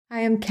I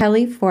am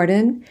Kelly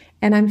Forden,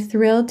 and I'm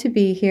thrilled to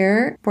be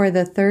here for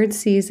the third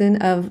season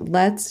of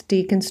Let's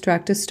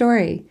Deconstruct a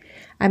Story.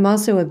 I'm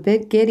also a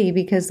bit giddy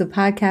because the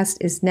podcast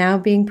is now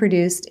being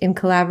produced in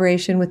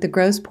collaboration with the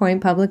Grosse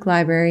Pointe Public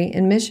Library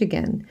in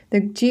Michigan.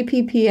 The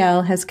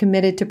GPPL has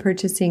committed to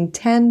purchasing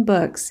 10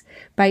 books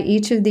by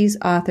each of these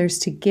authors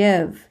to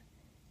give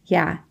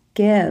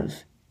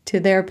to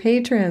their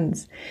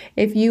patrons.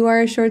 If you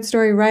are a short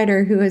story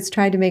writer who has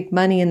tried to make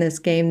money in this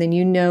game, then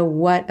you know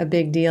what a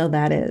big deal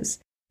that is.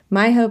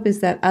 My hope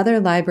is that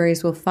other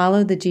libraries will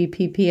follow the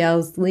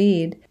GPPL's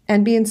lead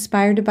and be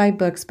inspired to buy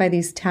books by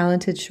these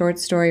talented short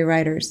story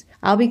writers.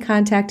 I'll be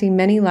contacting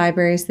many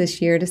libraries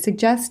this year to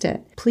suggest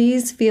it.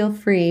 Please feel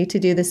free to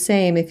do the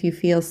same if you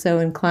feel so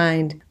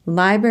inclined.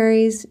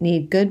 Libraries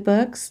need good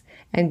books,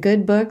 and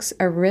good books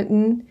are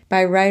written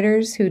by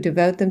writers who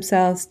devote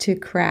themselves to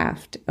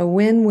craft. A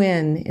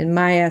win-win in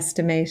my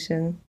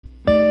estimation.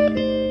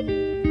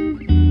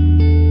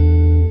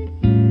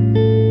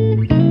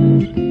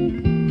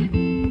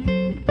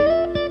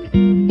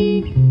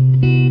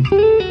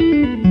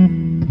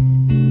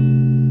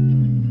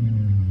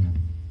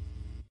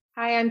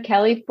 Hi, I'm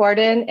Kelly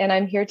Forden, and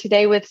I'm here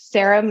today with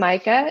Sarah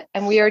Micah,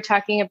 and we are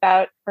talking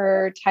about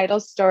her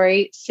title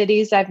story,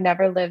 Cities I've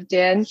Never Lived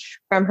In,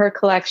 from her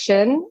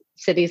collection,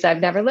 Cities I've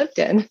Never Lived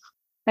In.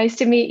 Nice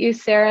to meet you,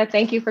 Sarah.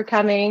 Thank you for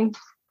coming.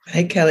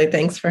 Hi, Kelly.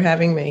 Thanks for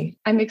having me.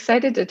 I'm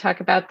excited to talk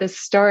about this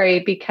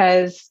story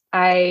because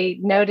I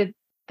noted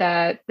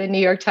that the New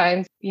York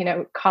Times,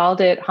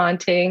 called it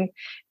haunting,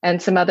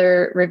 and some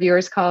other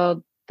reviewers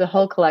called the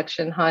whole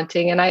collection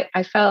haunting. And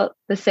I felt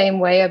the same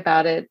way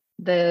about it.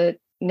 The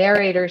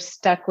narrator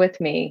stuck with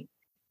me,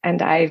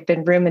 and I've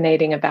been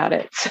ruminating about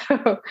it.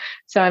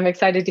 So I'm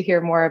excited to hear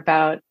more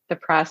about the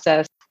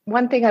process.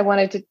 One thing I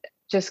wanted to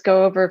just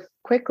go over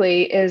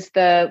quickly is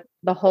the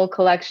whole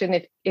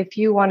collection. If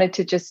you wanted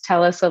to just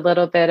tell us a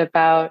little bit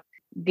about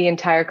the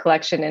entire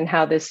collection and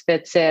how this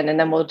fits in, and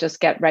then we'll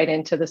just get right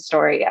into the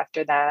story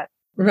after that.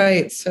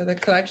 Right. So the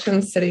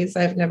collection, Cities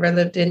I've Never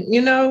Lived In,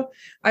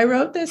 I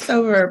wrote this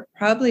over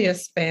probably a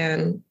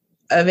span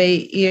of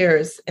 8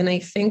 years. And I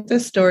think the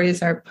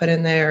stories are put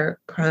in there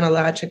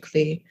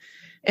chronologically.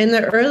 And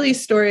the early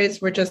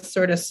stories were just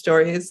sort of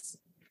stories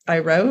I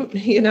wrote,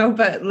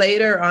 but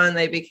later on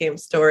they became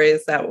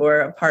stories that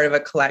were a part of a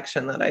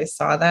collection that I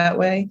saw that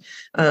way.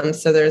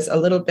 So there's a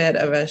little bit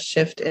of a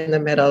shift in the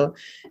middle.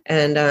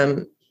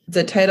 And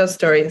the title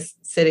story,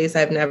 Cities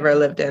I've Never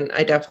Lived In,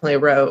 I definitely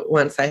wrote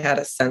once I had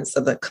a sense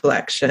of the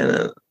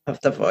collection of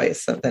the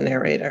voice of the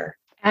narrator.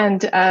 And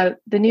the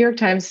New York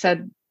Times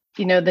said,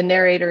 the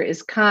narrator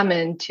is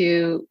common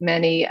to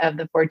many of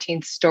the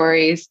 14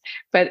 stories,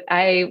 but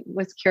I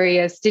was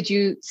curious, did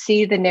you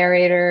see the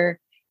narrator,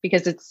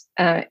 because it's,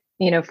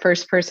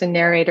 first person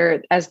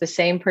narrator, as the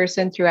same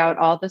person throughout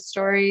all the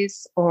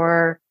stories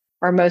or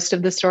most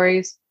of the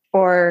stories,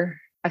 or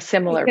a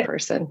similar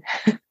person?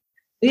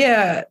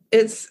 Yeah,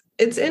 it's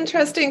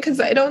interesting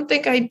because I don't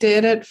think I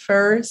did at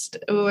first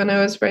when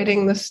I was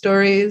writing the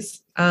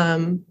stories.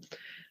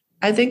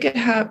 I think it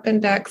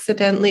happened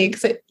accidentally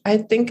because I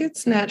think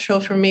it's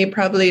natural for me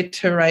probably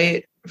to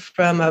write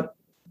from a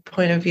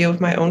point of view of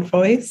my own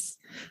voice,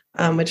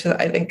 which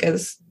I think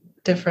is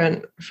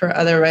different for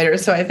other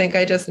writers. So I think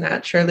I just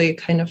naturally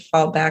kind of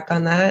fall back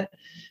on that.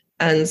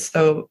 And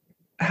so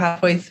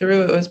halfway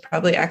through, it was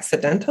probably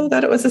accidental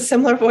that it was a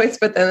similar voice.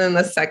 But then in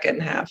the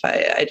second half,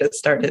 I just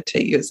started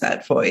to use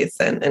that voice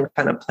and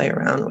kind of play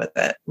around with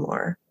it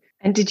more.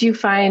 And did you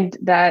find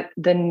that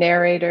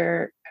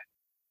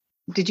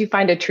did you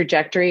find a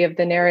trajectory of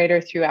the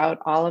narrator throughout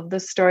all of the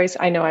stories?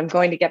 I know I'm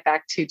going to get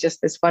back to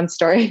just this one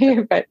story,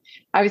 but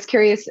I was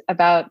curious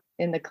about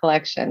in the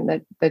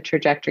collection, the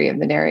trajectory of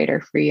the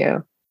narrator for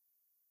you.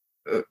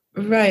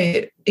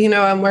 Right.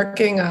 I'm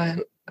working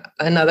on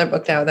another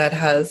book now that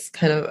has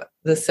kind of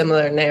the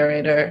similar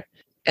narrator,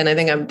 and I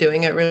think I'm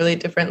doing it really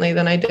differently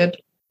than I did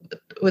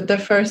with the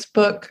first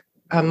book.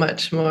 I'm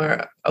much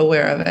more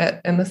aware of it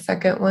in the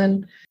second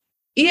one.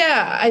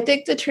 Yeah, I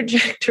think the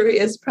trajectory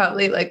is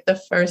probably like the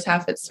first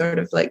half. It's sort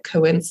of like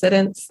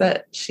coincidence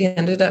that she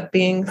ended up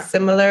being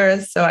similar.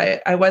 So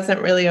I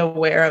wasn't really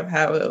aware of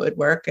how it would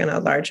work in a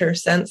larger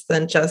sense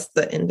than just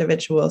the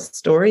individual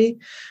story.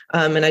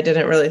 And I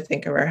didn't really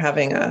think of her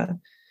having a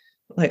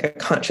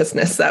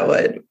consciousness that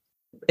would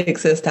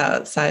exist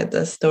outside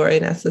the story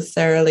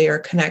necessarily or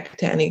connect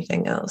to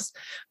anything else.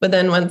 But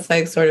then once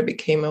I sort of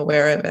became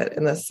aware of it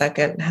in the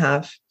second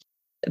half,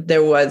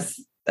 there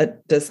was a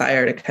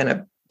desire to kind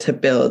of to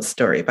build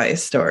story by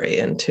story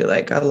into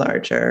like a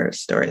larger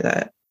story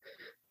that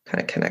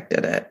kind of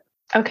connected it.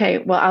 Okay,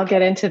 well, I'll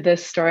get into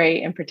this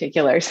story in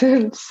particular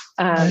since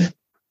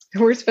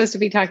we're supposed to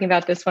be talking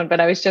about this one, but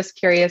I was just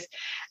curious.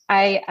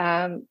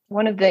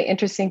 One of the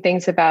interesting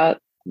things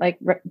about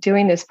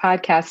doing this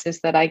podcast is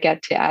that I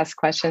get to ask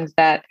questions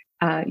that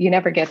you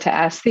never get to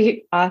ask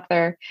the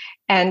author.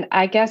 And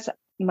I guess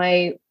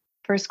my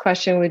first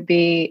question would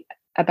be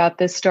about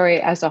this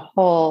story as a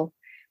whole.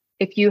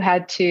 If you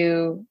had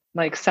to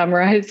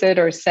summarize it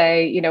or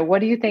say, what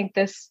do you think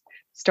this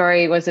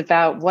story was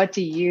about? What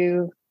do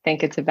you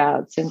think it's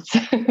about since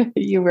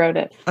you wrote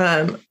it?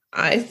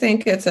 I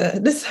think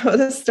this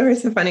story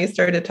is a funny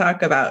story to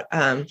talk about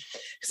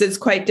because it's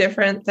quite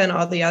different than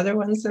all the other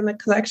ones in the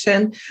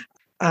collection.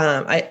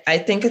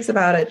 I think it's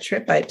about a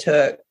trip I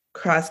took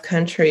cross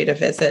country to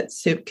visit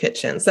soup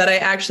kitchens that I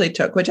actually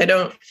took, which I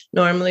don't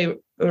normally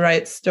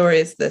write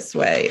stories this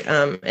way.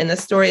 And the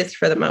story is,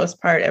 for the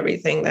most part,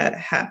 everything that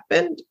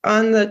happened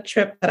on the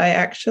trip that I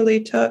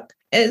actually took.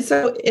 And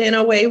so in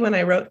a way, when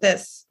I wrote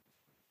this,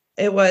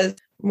 it was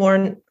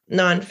more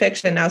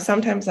nonfiction. Now,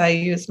 sometimes I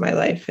use my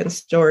life in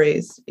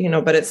stories,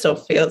 but it still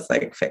feels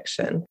like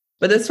fiction.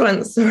 But this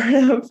one sort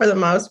of, for the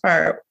most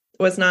part,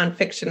 was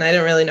nonfiction. I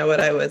didn't really know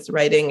what I was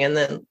writing. And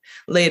then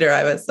later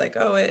I was like,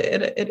 oh,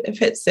 it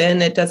fits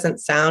in. It doesn't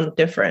sound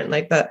different.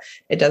 Like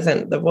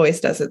the voice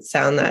doesn't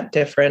sound that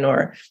different,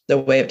 or the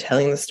way of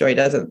telling the story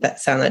doesn't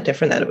sound that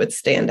different that it would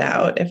stand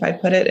out. If I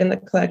put it in the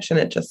collection,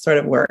 it just sort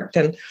of worked.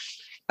 And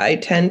I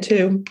tend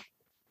to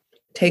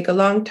take a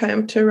long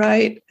time to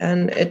write,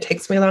 and it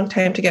takes me a long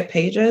time to get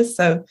pages.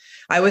 So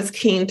I was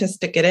keen to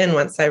stick it in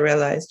once I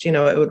realized,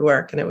 it would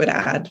work and it would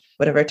add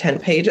whatever 10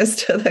 pages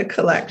to the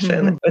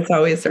collection. Mm-hmm. It's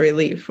always a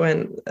relief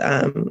when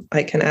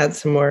I can add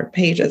some more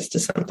pages to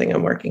something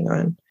I'm working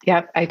on.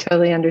 Yep, I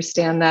totally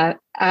understand that.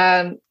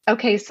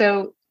 Okay,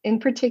 so in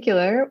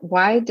particular,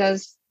 why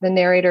does the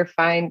narrator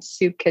find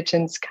soup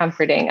kitchens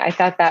comforting? I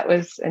thought that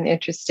was an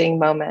interesting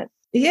moment.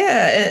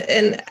 Yeah,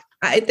 and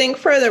I think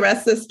for the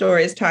rest of the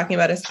stories, talking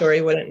about a story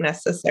wouldn't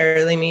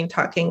necessarily mean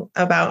talking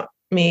about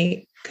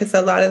me, because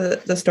a lot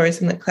of the stories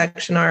in the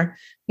collection are,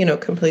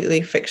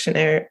 completely fiction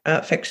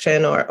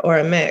or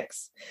a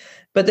mix.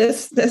 But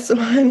this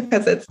one,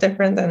 because it's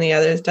different than the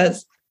others,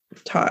 does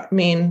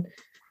mean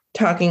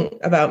talking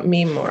about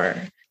me more.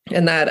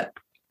 And that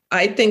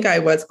I think I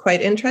was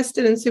quite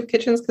interested in soup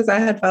kitchens because I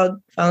had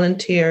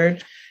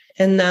volunteered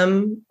in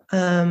them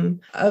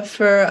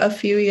for a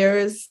few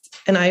years,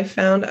 and I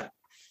found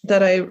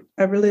that I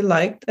really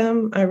liked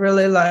them. I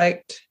really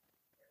liked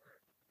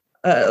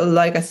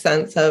like a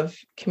sense of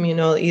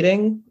communal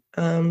eating.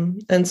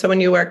 And so when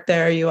you work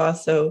there, you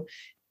also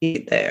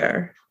eat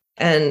there.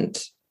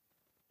 And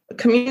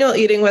communal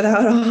eating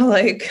without all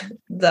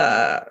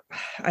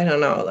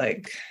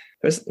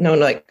there's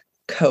no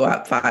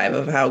co-op vibe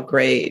of how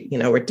great,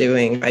 we're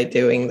doing by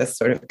doing this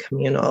sort of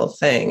communal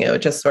thing. It was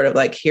just sort of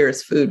like,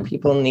 here's food,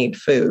 people need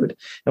food,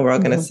 and we're all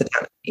going to sit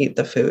down and eat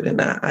the food. And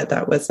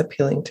that was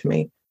appealing to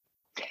me.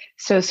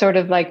 So sort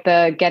of like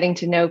the getting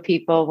to know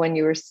people when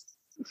you were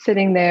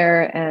sitting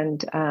there, and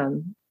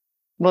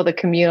the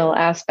communal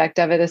aspect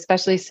of it,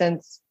 especially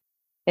since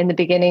in the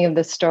beginning of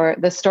the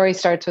story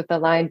starts with the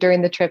line,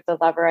 during the trip, the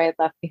lover I had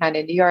left behind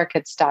in New York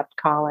had stopped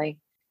calling.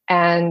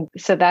 And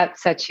so that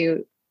sets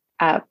you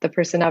up, the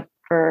person up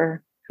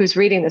for who's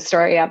reading the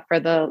story, up for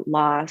the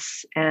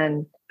loss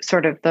and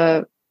sort of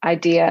the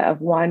idea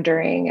of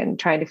wandering and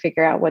trying to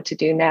figure out what to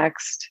do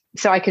next.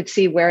 So I could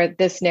see where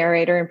this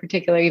narrator in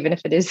particular, even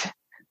if it is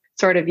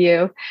sort of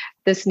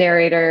this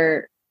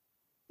narrator,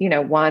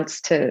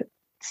 wants to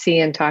see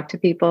and talk to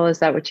people. Is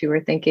that what you were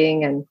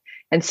thinking?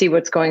 And see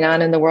what's going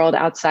on in the world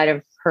outside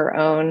of her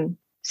own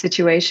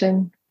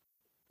situation?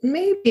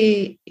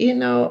 Maybe,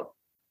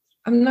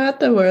 I'm not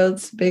the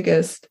world's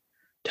biggest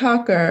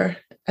talker,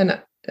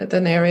 and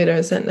the narrator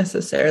isn't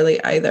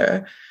necessarily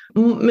either.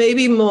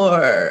 Maybe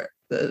more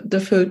the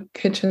food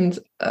kitchens,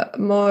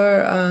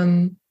 more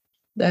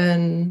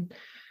than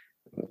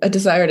a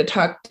desire to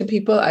talk to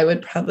people. I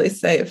would probably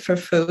say for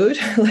food,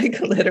 like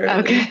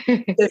literally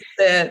to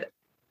sit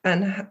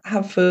and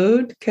have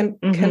food can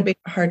be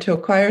hard to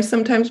acquire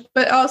sometimes,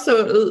 but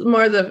also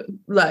more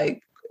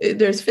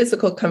there's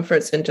physical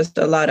comforts in just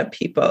a lot of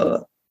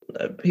people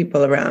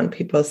around,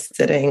 people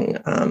sitting.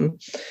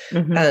 And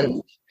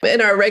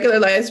in our regular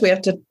lives, we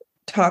have to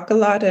talk a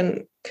lot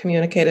and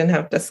communicate and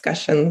have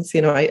discussions.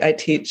 I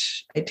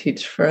teach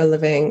for a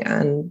living,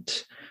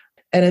 and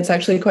it's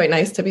actually quite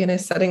nice to be in a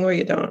setting where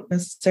you don't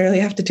necessarily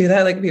have to do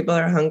that. Like, people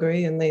are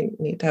hungry and they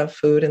need to have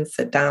food and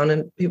sit down,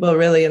 and people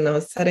really in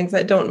those settings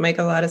that don't make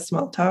a lot of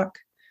small talk.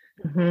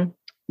 Mm-hmm.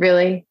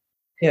 Really?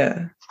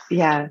 Yeah.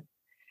 Yeah.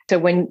 So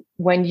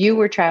when you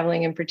were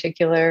traveling in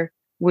particular,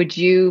 would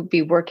you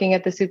be working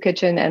at the soup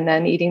kitchen and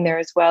then eating there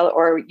as well?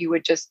 Or you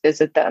would just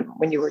visit them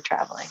when you were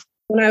traveling?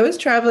 When I was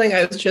traveling,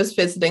 I was just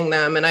visiting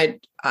them, and I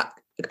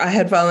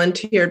had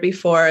volunteered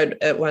before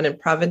at one in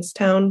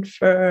Provincetown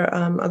for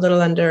a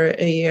little under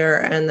a year.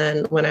 And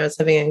then when I was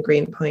living in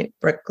Greenpoint,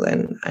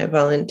 Brooklyn, I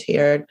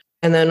volunteered.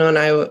 And then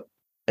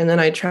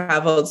I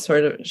traveled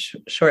sort of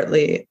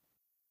shortly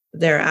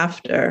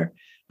thereafter.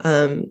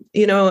 And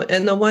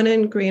the one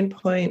in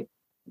Greenpoint,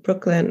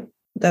 Brooklyn,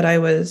 that I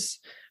was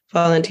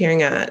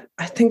volunteering at,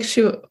 I think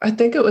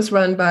it was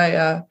run by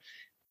a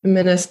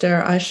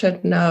minister. I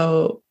should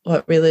know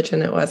what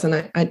religion it was,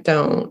 and I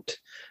don't.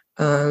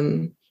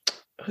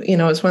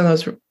 It's one of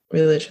those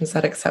religions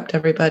that accept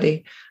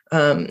everybody.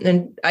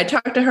 And I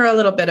talked to her a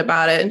little bit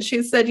about it, and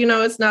she said,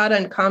 it's not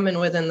uncommon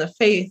within the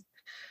faith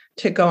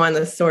to go on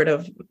this sort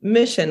of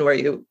mission where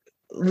you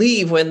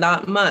leave with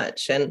not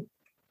much. And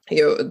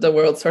the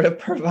world sort of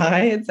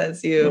provides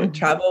as you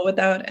travel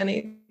without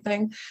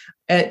anything.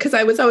 Because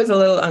I was always a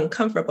little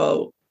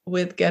uncomfortable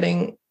with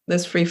getting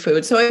this free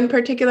food. So in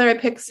particular, I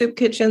picked soup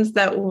kitchens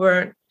that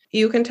weren't,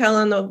 you can tell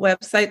on the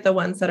website, the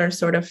ones that are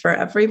sort of for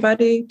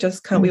everybody,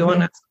 just come, we want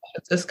to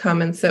just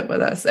come and sit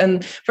with us.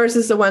 And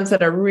versus the ones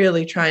that are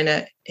really trying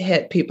to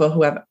hit people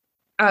who have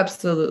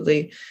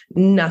absolutely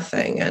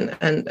nothing and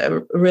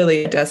a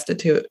really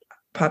destitute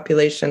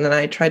population. And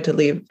I tried to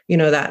leave,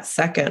 that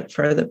second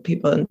for the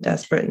people in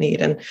desperate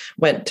need, and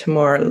went to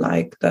more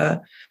like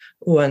the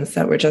ones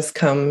that were just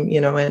come,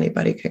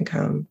 anybody can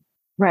come.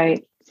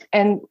 Right.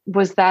 And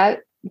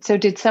so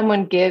did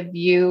someone give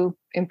you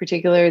in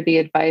particular the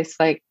advice,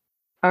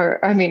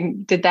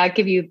 did that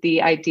give you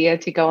the idea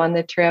to go on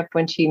the trip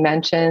when she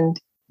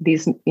mentioned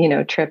these,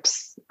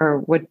 trips, or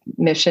what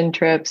mission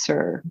trips?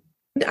 Or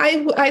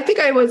I think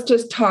I was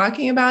just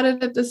talking about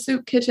it at the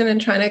soup kitchen and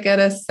trying to get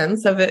a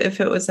sense of it, if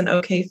it was an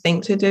okay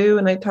thing to do.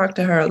 And I talked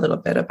to her a little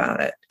bit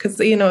about it because,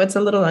 it's a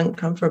little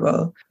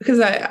uncomfortable because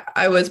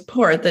I was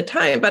poor at the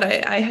time, but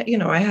I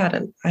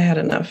had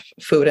enough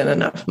food and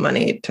enough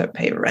money to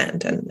pay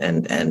rent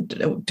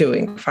and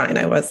doing fine.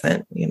 I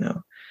wasn't,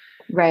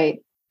 Right.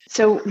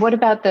 So what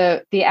about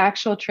the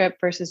actual trip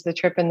versus the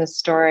trip in the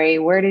story?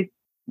 Where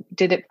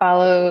did it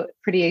follow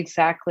pretty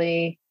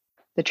exactly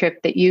the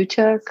trip that you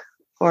took?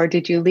 Or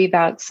did you leave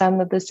out some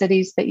of the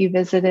cities that you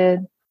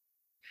visited?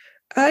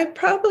 I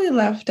probably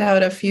left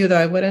out a few, though.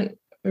 I wouldn't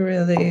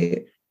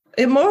really,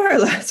 it more or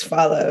less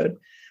followed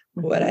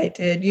what I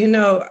did.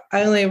 I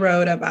only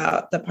wrote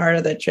about the part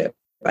of the trip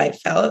I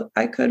felt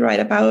I could write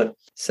about.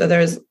 So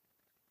there's,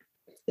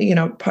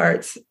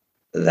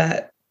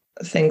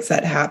 things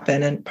that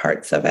happen and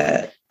parts of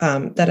it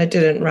that I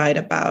didn't write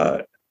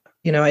about.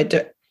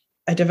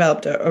 I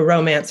developed a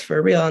romance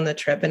for real on the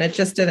trip, and it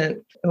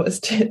was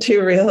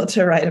too real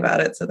to write about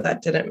it. So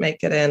that didn't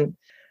make it in.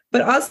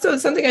 But also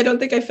something I don't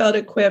think I felt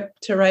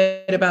equipped to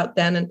write about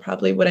then, and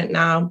probably wouldn't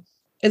now,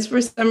 is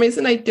for some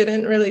reason I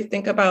didn't really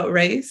think about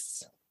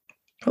race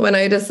when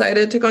I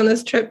decided to go on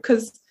this trip,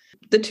 because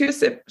the two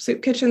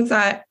soup kitchens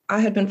I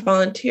had been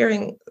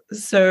volunteering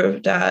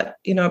served at,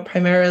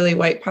 primarily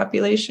white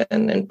population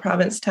in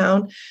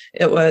Provincetown.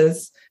 It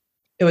was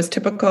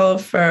typical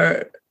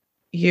for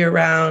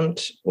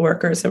year-round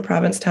workers in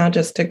Provincetown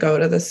just to go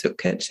to the soup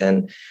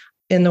kitchen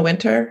in the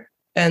winter.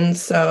 And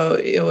so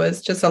it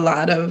was just a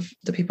lot of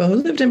the people who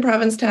lived in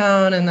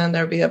Provincetown, and then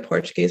there'd be a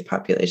Portuguese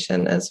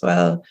population as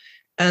well.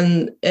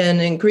 And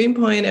in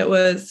Greenpoint, it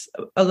was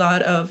a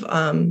lot of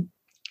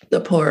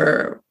the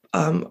poorer,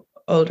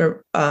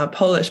 older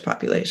Polish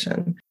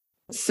population.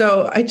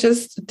 So I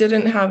just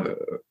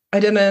I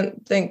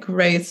didn't think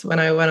race when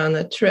I went on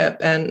the trip.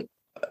 And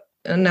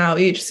now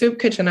each soup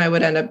kitchen, I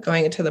would end up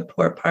going into the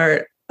poor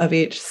part of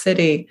each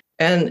city.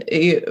 And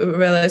you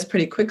realize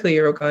pretty quickly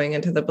you were going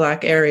into the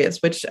Black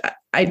areas, which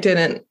I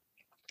didn't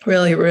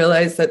really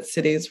realize that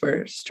cities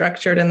were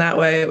structured in that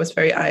way. It was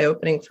very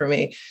eye-opening for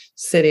me,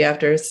 city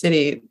after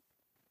city,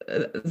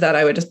 that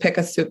I would just pick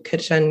a soup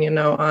kitchen,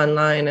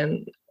 online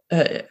and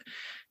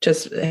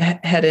just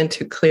head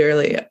into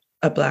clearly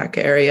a Black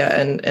area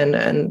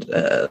and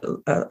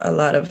a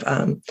lot of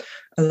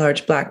a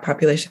large Black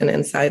population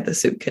inside the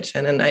soup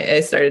kitchen. And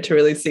I started to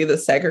really see the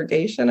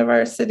segregation of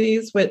our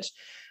cities, which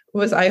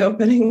was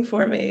eye-opening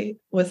for me,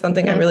 was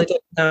something I really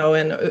didn't know.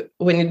 And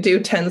when you do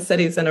 10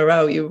 cities in a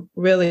row, you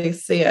really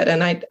see it.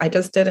 And I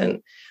just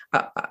didn't,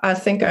 I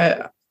think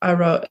I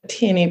wrote a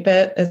teeny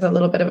bit as a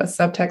little bit of a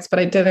subtext, but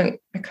I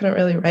couldn't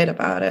really write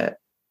about it.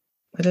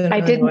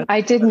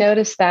 I did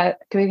notice that,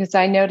 because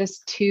I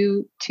noticed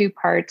two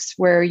parts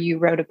where you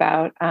wrote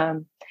about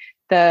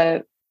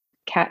the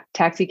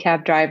taxi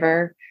cab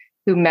driver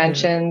who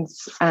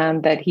mentions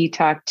that he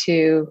talked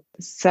to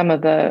some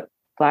of the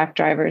Black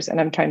drivers,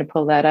 and I'm trying to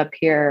pull that up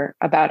here,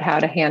 about how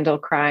to handle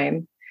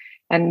crime.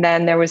 And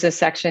then there was a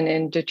section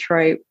in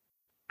Detroit,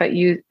 but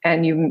you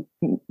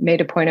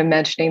made a point of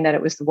mentioning that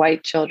it was the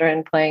white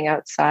children playing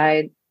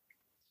outside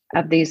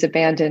of these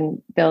abandoned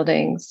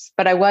buildings.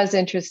 But I was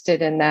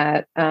interested in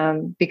that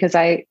because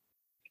I,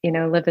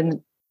 live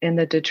in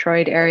the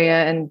Detroit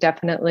area, and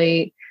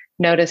definitely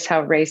notice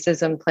how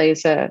racism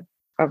plays a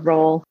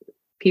role.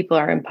 People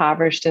are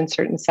impoverished in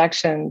certain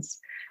sections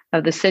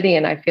of the city,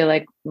 and I feel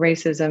like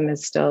racism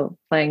is still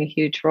playing a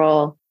huge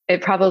role.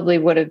 It probably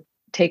would have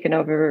taken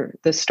over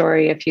the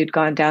story if you'd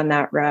gone down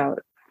that route.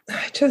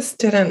 I just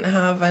didn't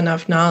have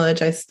enough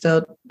knowledge. I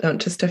still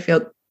don't, just to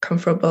feel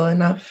comfortable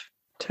enough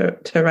to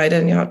write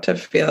it. And you have to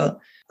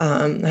feel,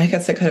 I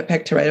guess I could have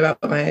picked to write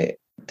about my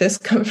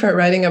discomfort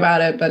writing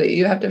about it, but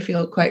you have to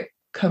feel quite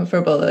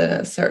comfortable in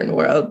a certain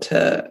world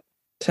to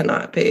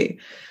not be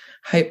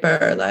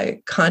hyper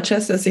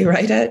conscious as you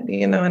write it,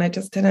 and I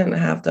just didn't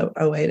have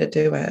a way to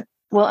do it.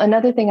 Well,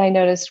 another thing I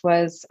noticed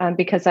was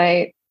because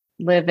I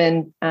live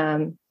in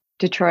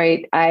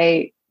Detroit,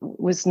 I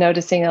was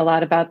noticing a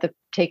lot about the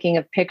taking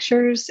of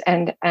pictures,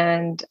 and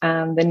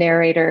the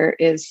narrator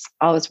is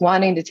always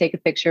wanting to take a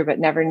picture, but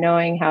never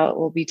knowing how it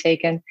will be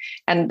taken.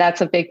 And that's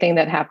a big thing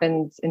that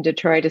happens in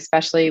Detroit,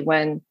 especially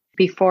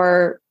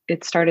before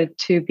it started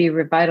to be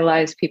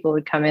revitalized, people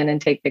would come in and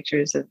take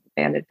pictures of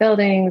abandoned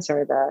buildings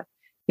or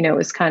it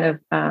was kind of,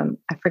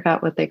 I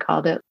forgot what they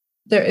called it.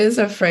 There is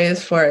a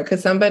phrase for it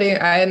because I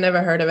had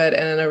never heard of it.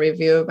 And in a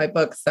review of my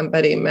book,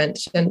 somebody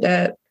mentioned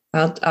it.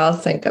 I'll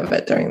think of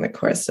it during the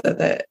course of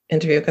the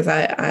interview because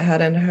I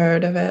hadn't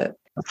heard of it.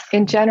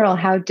 In general,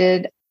 how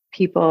did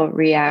people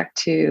react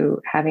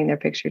to having their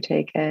picture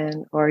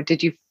taken? Or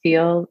did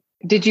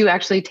you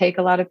actually take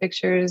a lot of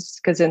pictures?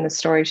 Because in the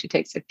story, she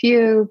takes a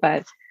few,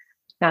 but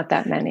not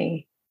that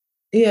many.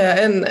 Yeah.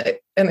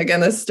 And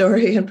again, the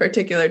story in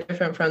particular,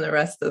 different from the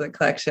rest of the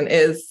collection,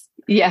 is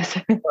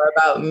more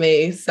about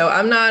me. So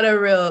I'm not a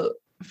real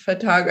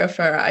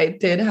photographer. I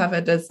did have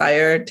a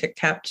desire to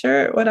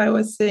capture what I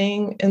was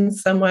seeing in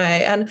some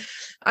way. And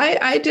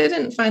I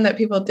didn't find that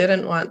people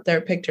didn't want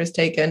their pictures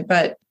taken,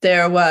 but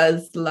there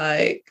was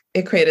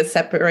it created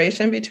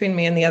separation between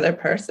me and the other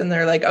person.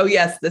 They're like, oh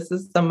yes, this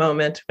is the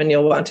moment when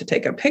you'll want to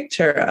take a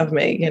picture of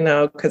me,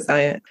 because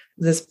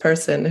this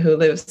person who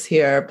lives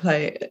here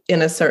play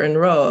in a certain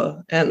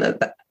role. And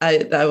that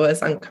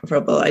was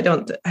uncomfortable.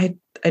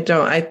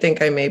 I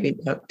think I maybe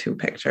took 2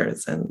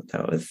 pictures and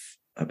that was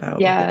about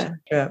the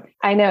trip.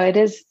 I know it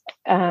is.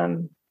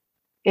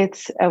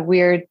 It's a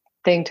weird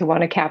thing to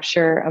want to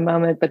capture a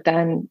moment, but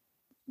then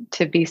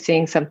to be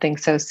seeing something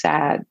so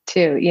sad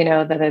too,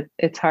 that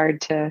it's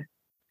hard to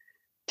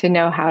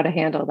know how to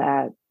handle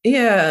that.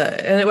 Yeah.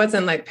 And it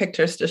wasn't like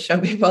pictures to show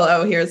people,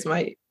 oh, here's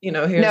my,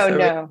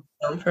 here's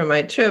for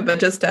my trip, but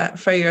just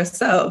for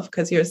yourself,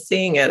 because you're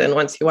seeing it. And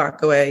once you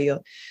walk away,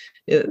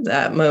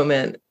 that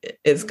moment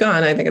is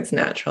gone. I think it's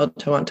natural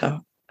to want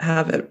to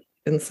have it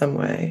in some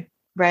way.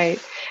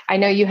 Right. I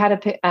know you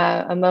had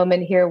a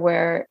moment here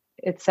where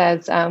it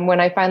says, when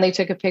I finally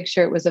took a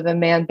picture, it was of a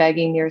man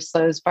begging near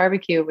Slow's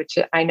barbecue, which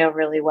I know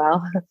really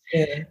well.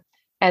 Yeah.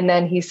 And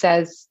then he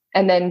says,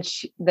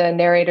 the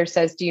narrator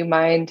says, do you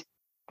mind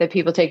that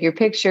people take your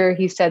picture?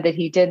 He said that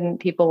he didn't.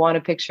 People want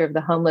a picture of the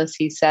homeless,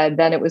 he said.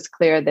 Then it was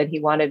clear that he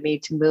wanted me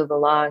to move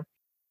along.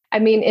 I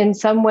mean, in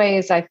some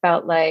ways, I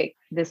felt like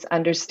this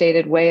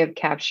understated way of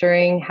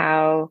capturing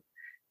how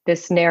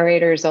this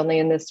narrator is only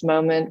in this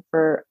moment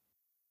for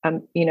a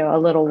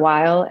little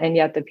while, and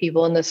yet the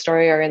people in the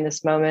story are in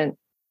this moment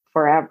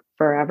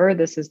forever.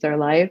 This is their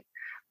life.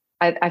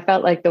 I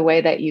felt like the way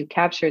that you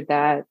captured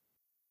that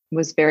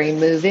was very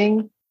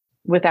moving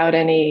without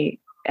any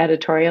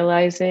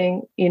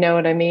editorializing, you know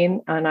what I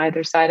mean, on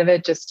either side of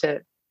it.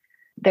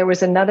 There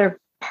was another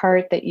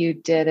part that you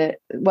did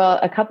it, well,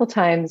 a couple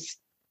times.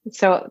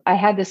 So I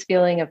had this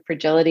feeling of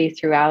fragility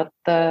throughout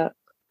the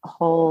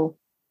whole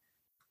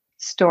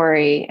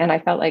story. And I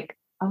felt like,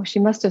 oh, she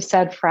must have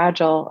said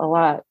fragile a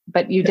lot,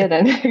 but you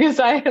didn't, because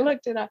I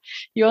looked it up.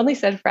 You only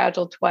said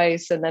fragile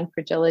twice and then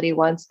fragility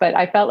once. But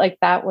I felt like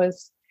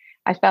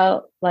I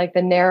felt like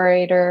the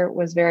narrator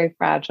was very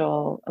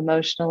fragile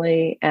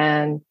emotionally,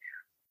 and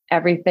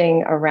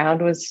everything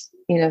around was,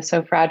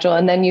 so fragile.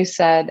 And then you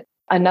said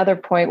another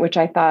point, which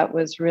I thought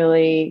was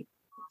really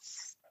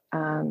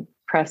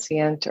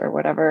prescient or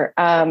whatever.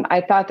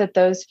 I thought that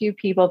those few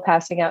people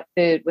passing out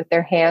food with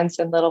their hands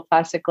in little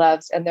plastic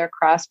gloves and their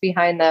cross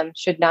behind them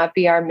should not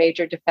be our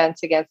major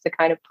defense against the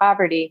kind of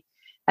poverty.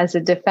 As a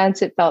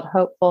defense, it felt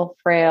hopeful,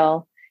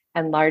 frail,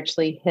 and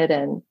largely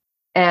hidden.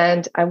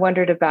 And I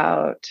wondered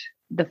about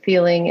the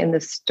feeling in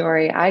the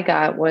story I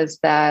got was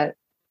that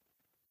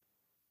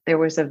there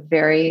was a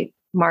very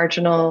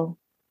marginal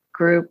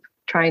group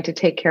trying to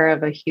take care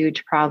of a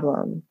huge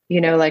problem,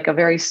 like a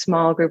very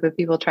small group of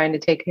people trying to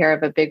take care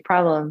of a big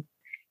problem.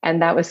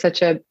 And that was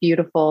such a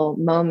beautiful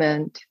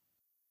moment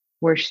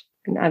where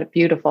not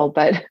beautiful,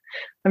 but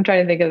I'm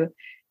trying to think of,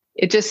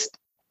 it just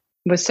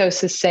was so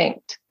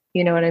succinct.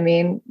 You know what I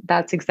mean?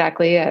 That's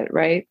exactly it,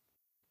 right?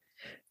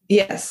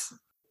 Yes,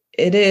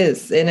 it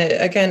is. And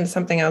again,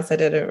 something else I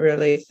didn't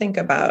really think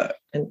about.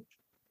 And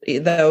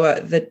though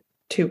the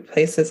 2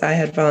 places I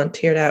had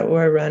volunteered at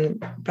were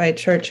run by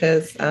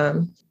churches,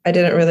 I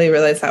didn't really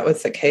realize that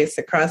was the case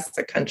across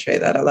the country,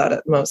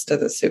 that most of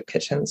the soup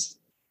kitchens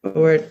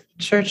were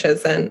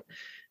churches. And,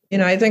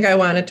 I think I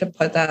wanted to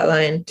put that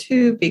line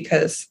too,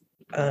 because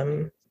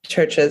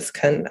churches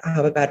can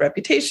have a bad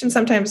reputation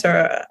sometimes,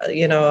 or,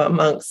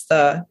 amongst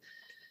the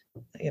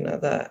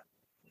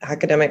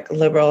academic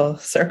liberal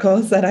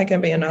circles that I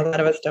can be in. A lot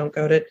of us don't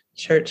go to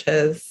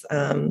churches.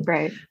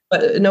 Right.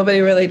 But nobody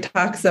really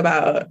talks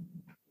about,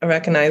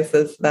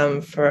 recognizes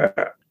them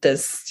for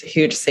this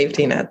huge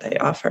safety net they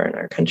offer in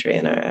our country,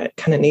 and I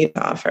kind of need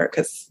to offer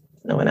because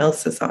no one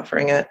else is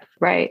offering it.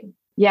 Right.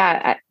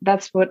 Yeah,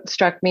 that's what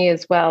struck me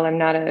as well. I'm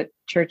not a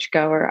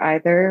churchgoer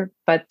either,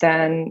 but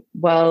then,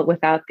 well,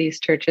 without these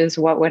churches,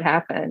 what would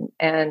happen?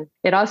 And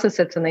it also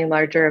said something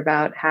larger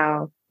about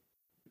how,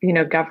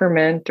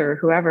 government or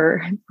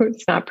whoever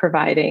is not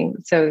providing.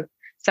 So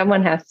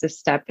someone has to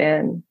step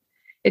in.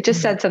 It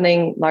just said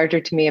something larger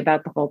to me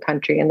about the whole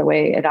country and the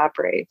way it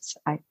operates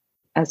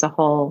as a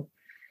whole.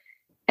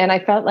 And I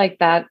felt like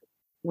that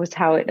was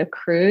how it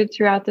accrued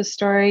throughout the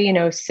story,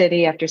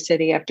 city after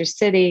city after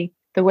city.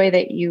 The way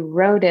that you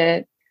wrote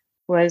it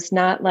was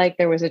not like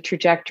there was a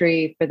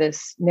trajectory for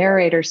this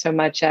narrator so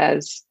much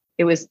as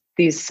it was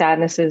these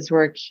sadnesses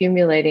were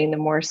accumulating the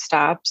more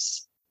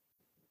stops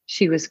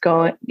she was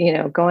going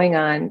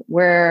on,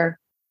 where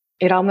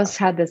it almost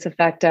had this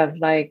effect of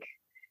like,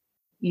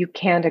 you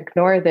can't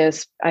ignore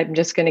this. I'm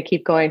just going to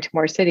keep going to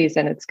more cities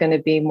and it's going to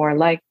be more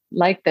like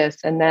this.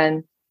 And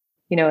then,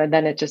 and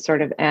then it just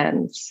sort of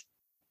ends,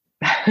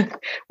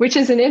 which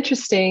is an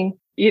interesting,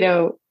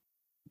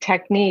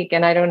 technique.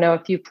 And I don't know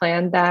if you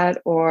planned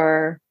that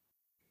or.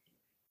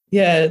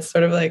 Yeah, it's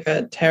sort of like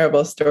a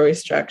terrible story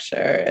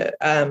structure.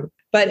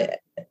 But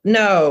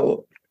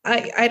no,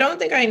 I don't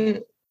think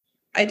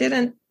I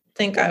didn't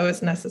think I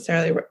was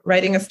necessarily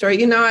writing a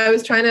story. I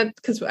was trying to,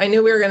 because I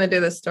knew we were going to do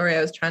this story,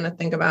 I was trying to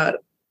think about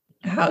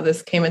how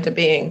this came into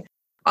being.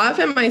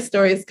 Often my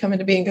stories come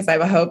into being because I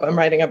have a hope I'm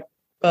writing a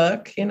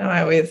book.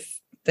 I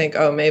always think,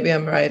 oh, maybe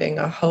I'm writing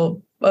a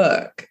whole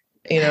book,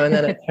 and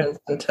then it turns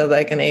into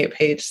like an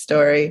 8-page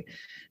story.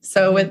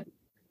 So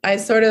I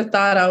sort of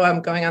thought, oh,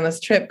 I'm going on this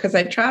trip because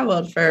I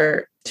traveled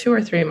for 2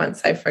 or 3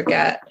 months. I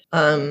forget.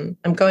 I'm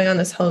going on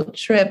this whole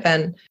trip,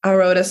 and I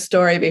wrote a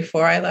story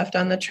before I left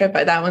on the trip.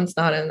 That one's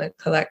not in the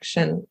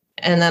collection.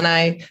 And then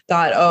I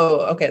thought, oh,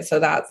 okay, so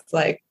that's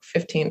like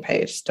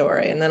 15-page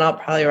story. And then I'll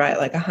probably write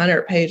like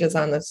 100 pages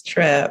on this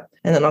trip.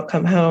 And then I'll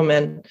come home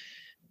and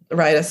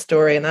write a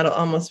story, and that'll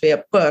almost be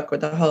a book where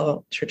the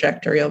whole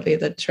trajectory will be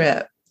the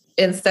trip.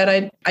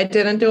 Instead, I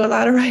didn't do a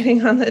lot of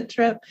writing on the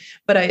trip,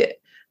 but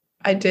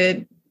I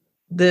did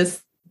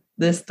this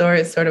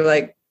story is sort of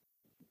like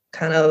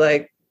kind of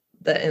like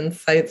the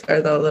insights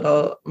are the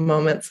little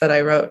moments that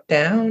I wrote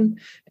down.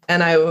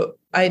 And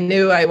I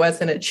knew I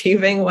wasn't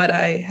achieving what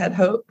I had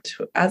hoped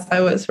as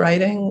I was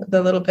writing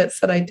the little bits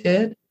that I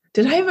did.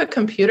 Did I have a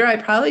computer? I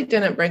probably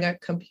didn't bring a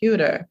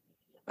computer.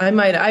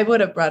 I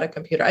would have brought a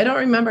computer. I don't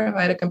remember if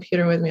I had a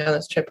computer with me on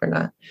this trip or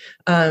not.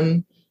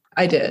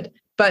 I did.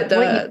 But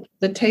the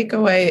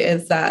takeaway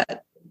is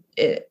that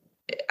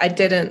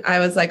I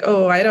was like,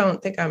 oh, I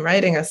don't think I'm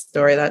writing a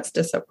story. That's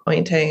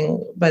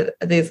disappointing. But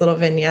these little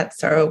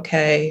vignettes are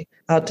okay.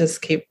 I'll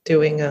just keep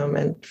doing them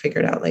and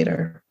figure it out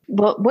later.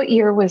 Well, what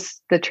year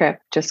was the trip?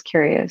 Just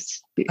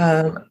curious.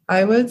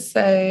 I would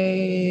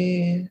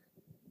say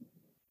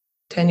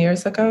 10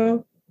 years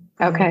ago.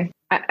 Okay.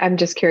 I'm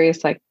just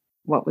curious, like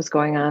what was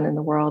going on in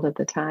the world at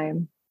the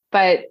time.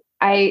 But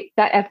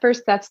at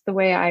first, that's the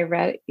way I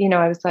read it.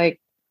 I was like,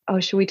 oh,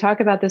 should we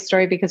talk about this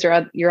story? Because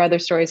your other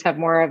stories have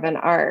more of an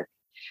arc.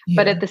 Yeah.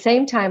 But at the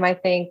same time, I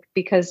think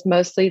because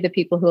mostly the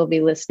people who will be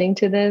listening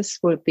to this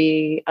would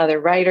be other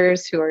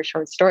writers who are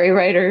short story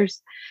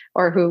writers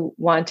or who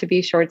want to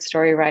be short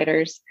story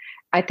writers.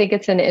 I think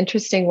it's an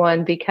interesting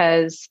one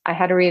because I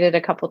had to read it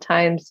a couple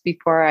times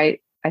before I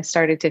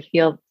started to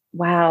feel,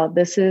 wow,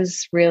 this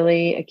is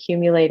really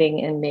accumulating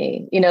in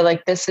me.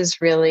 Like this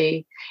is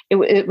really,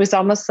 it was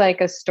almost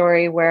like a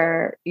story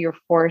where you're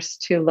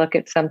forced to look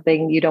at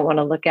something you don't want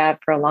to look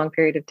at for a long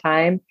period of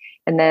time.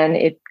 And then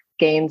it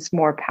gains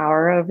more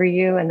power over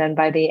you. And then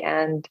by the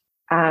end,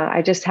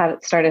 I just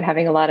started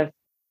having a lot of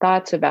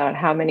thoughts about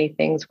how many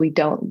things we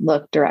don't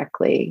look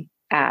directly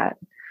at.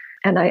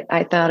 And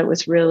I thought it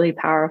was really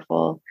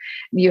powerful.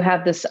 You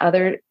have this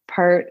other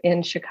part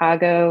in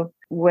Chicago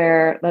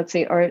where, let's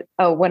see,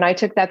 when I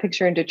took that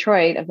picture in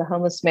Detroit of the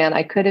homeless man,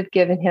 I could have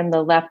given him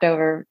the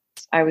leftovers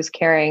I was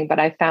carrying, but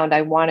I found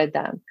I wanted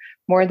them.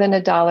 More than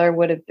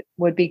 $1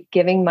 would be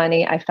giving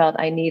money I felt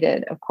I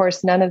needed. Of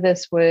course, none of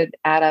this would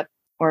add up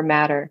or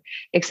matter,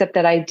 except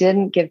that I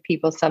didn't give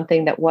people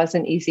something that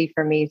wasn't easy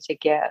for me to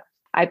give.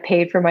 I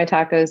paid for my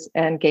tacos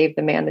and gave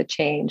the man the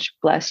change.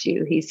 Bless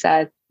you, he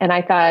said. And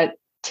I thought,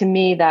 to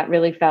me, that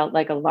really felt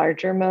like a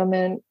larger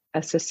moment,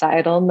 a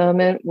societal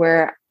moment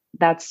where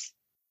that's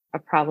a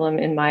problem,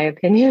 in my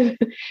opinion,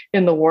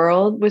 in the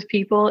world with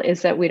people,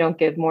 is that we don't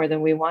give more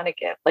than we want to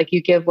give. Like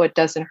you give what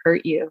doesn't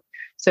hurt you.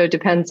 So it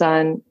depends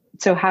on,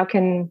 so how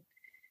can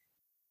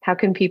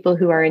people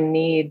who are in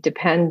need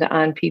depend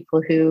on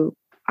people who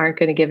aren't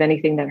going to give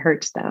anything that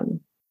hurts them?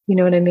 You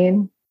know what I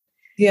mean?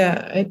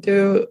 Yeah, I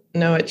do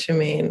know what you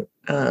mean.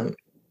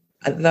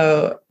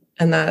 Though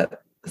in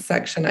that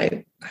section,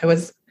 I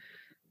was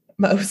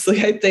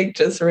mostly, I think,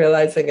 just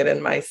realizing it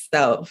in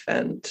myself.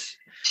 And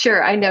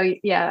sure, I know.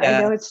 Yeah,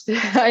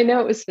 I know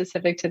it was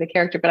specific to the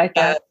character, but I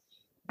thought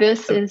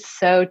this is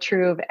so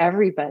true of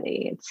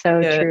everybody. It's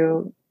so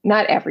true.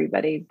 Not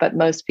everybody, but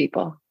most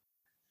people.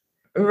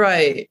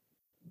 Right.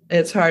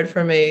 It's hard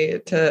for me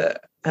to,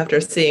 after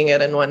seeing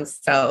it in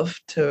oneself,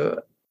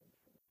 to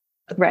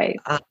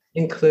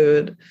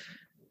include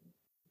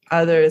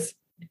others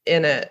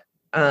in it.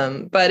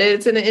 But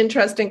it's an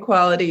interesting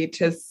quality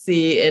to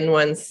see in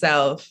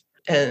oneself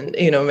and,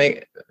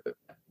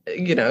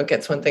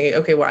 gets one thinking,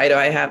 okay, why do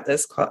I have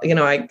this?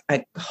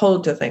 I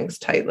hold to things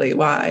tightly.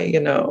 Why,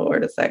 where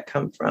does that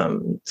come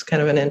from? It's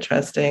kind of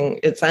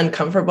it's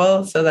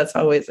uncomfortable. So that's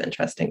always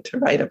interesting to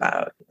write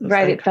about.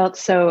 Right. It felt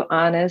so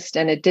honest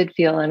and it did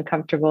feel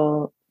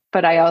uncomfortable,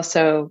 but I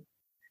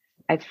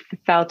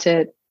felt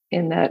it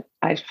in that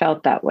I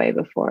felt that way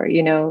before,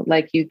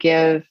 like you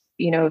give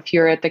if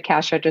you're at the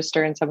cash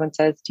register and someone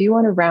says, do you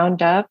want to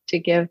round up to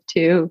give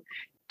to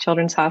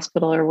Children's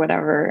Hospital or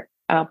whatever,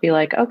 I'll be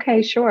like,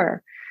 okay,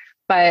 sure.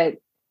 But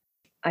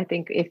I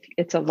think if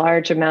it's a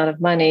large amount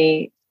of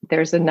money,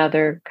 there's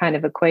another kind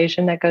of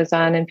equation that goes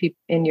on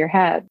in your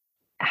head.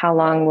 How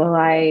long will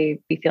I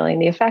be feeling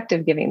the effect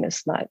of giving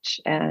this much?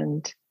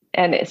 And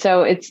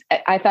so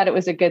I thought it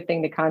was a good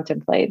thing to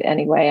contemplate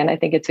anyway. And I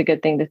think it's a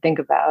good thing to think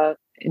about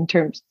in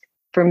terms,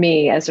 for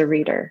me as a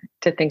reader,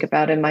 to think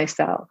about in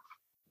myself.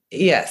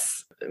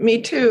 Yes,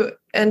 me too.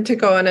 And to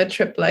go on a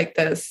trip like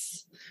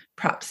this,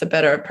 perhaps a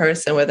better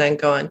person would then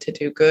go on to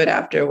do good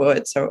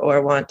afterwards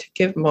or want to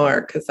give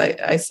more, because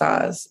I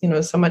saw,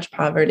 so much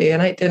poverty,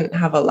 and I didn't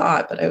have a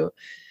lot, but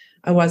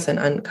I wasn't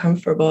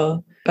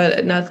uncomfortable,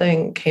 but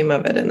nothing came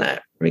of it in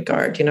that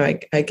regard.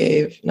 I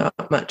gave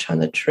not much on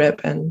the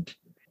trip, and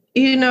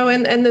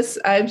this,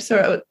 I'm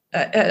sort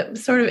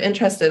of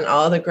interested in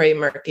all the gray,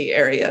 murky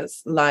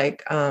areas,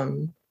 like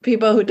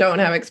people who don't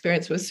have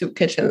experience with soup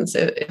kitchens,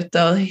 if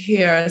they'll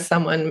hear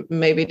someone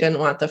maybe didn't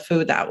want the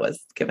food that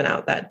was given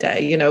out that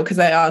day, because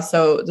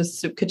the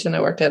soup kitchen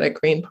I worked at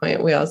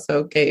Greenpoint, we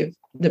also gave,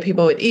 the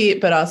people would eat,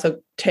 but also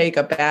take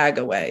a bag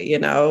away,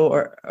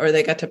 or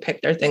they got to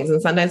pick their things.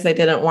 And sometimes they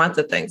didn't want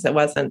the things. It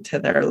wasn't to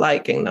their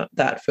liking,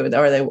 that food,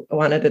 or they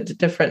wanted a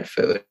different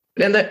food.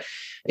 And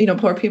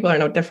poor people are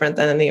no different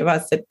than any of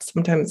us that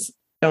sometimes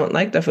don't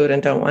like the food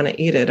and don't want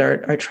to eat it,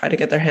 or try to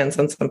get their hands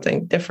on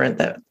something different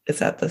that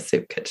is at the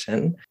soup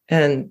kitchen.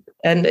 And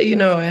then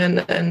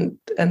the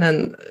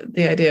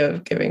idea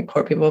of giving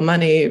poor people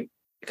money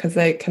because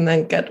they can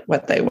then get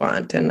what they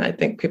want. And I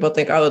think people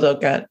think, oh, they'll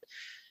get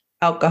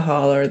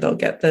alcohol or they'll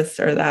get this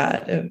or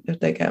that if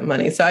they get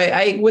money. So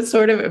I was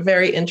sort of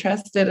very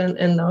interested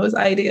in those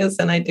ideas.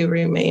 And I do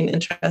remain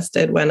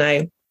interested when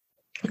I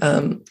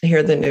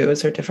hear the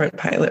news or different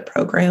pilot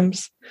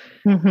programs.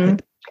 Mm-hmm.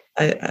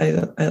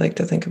 I like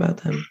to think about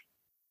them.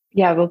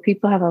 Yeah, well,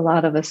 people have a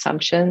lot of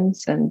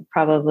assumptions, and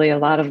probably a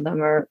lot of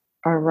them are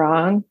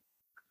wrong.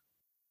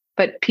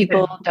 But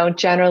people don't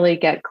generally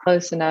get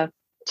close enough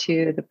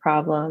to the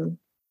problem.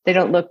 They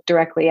don't look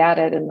directly at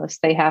it unless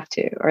they have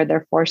to, or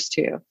they're forced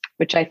to,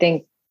 which I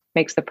think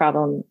makes the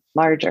problem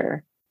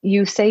larger.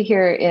 You say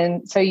here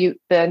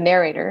the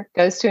narrator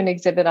goes to an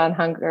exhibit on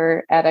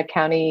hunger at a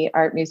county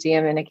art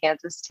museum in a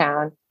Kansas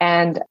town,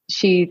 and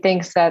she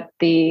thinks that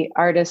the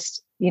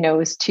artist,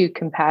 was too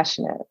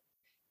compassionate,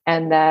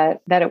 and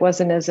that it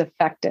wasn't as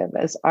effective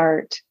as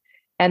art.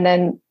 And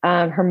then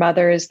her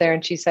mother is there,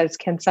 and she says,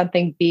 can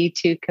something be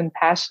too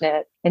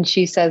compassionate? And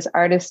she says,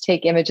 artists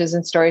take images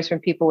and stories from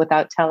people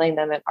without telling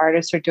them, and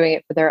artists are doing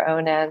it for their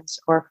own ends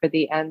or for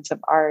the ends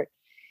of art.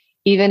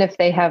 Even if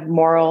they have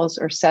morals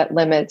or set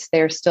limits,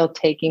 they're still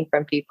taking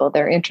from people.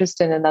 Their interest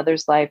in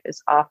another's life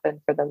is often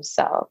for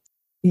themselves.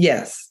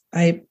 Yes,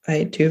 I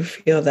do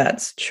feel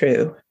that's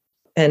true.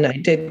 And I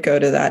did go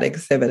to that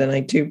exhibit, and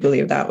I do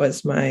believe that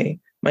was my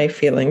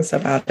feelings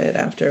about it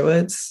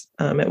afterwards.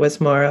 It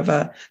was more of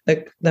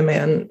the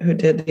man who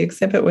did the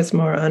exhibit was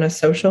more on a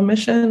social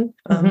mission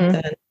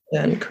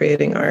than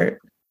creating art.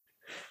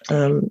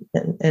 And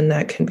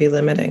that can be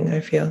limiting,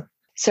 I feel.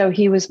 So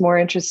he was more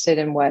interested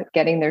in what?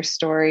 Getting their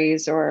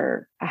stories,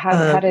 or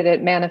how did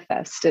it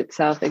manifest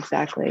itself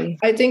exactly?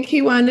 I think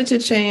he wanted to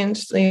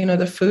change,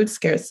 the food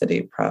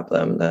scarcity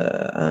problem.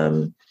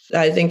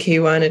 I think he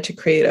wanted to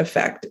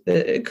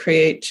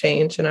create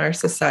change in our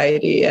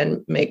society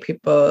and make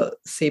people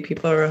see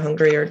people who are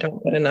hungry or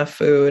don't get enough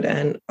food,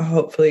 and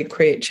hopefully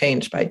create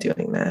change by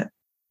doing that.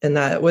 And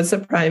that was a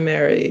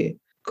primary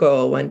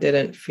goal. One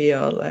didn't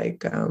feel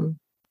like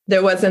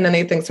there wasn't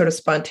anything sort of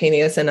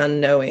spontaneous and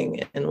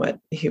unknowing in what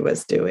he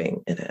was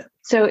doing in it.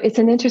 So it's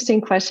an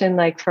interesting question,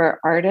 like for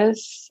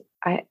artists,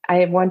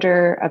 I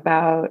wonder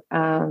about,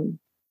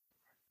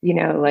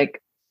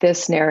 like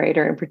this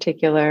narrator in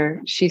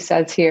particular. She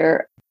says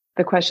here,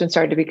 the question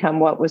started to become,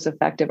 what was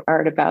effective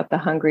art about the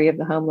hungry of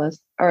the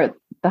homeless, or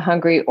the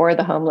hungry or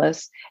the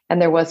homeless?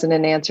 And there wasn't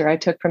an answer I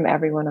took from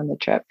everyone on the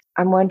trip.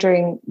 I'm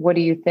wondering, what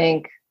do you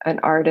think an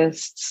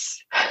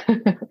artist's,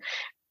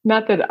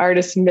 not that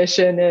artist's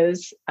mission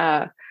is,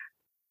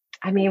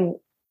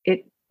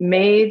 it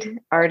made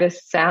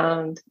artists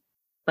sound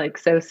like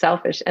so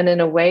selfish. And in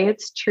a way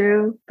it's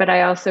true, but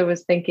I also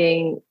was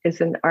thinking,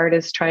 is an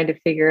artist trying to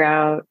figure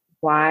out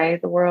why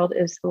the world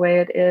is the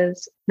way it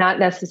is, not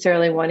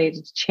necessarily wanting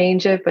to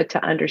change it, but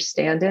to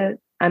understand it?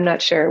 I'm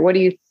not sure. What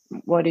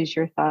is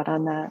your thought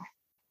on that?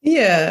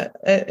 Yeah,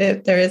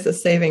 there is a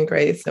saving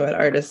grace in what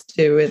artists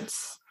do.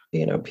 It's,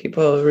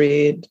 people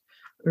read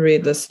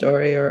the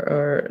story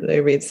or they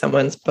read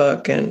someone's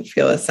book and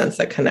feel a sense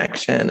of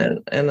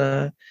connection,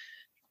 and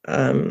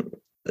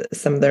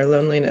some of their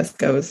loneliness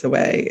goes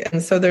away.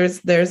 And so there's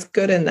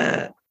good in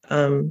that.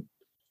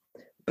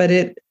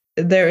 But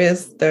there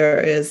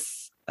is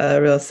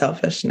a real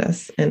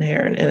selfishness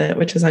inherent in it,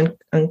 which is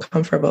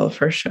uncomfortable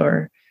for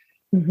sure.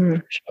 Mm-hmm.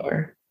 For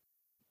sure.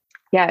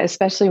 Yeah,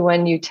 especially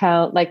when you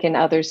tell, like in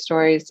other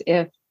stories,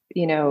 if,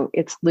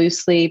 it's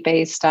loosely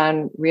based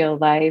on real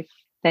life,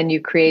 then you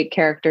create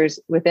characters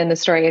within the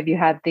story. Have you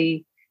had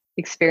the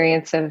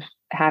experience of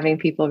having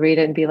people read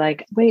it and be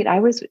like, wait, I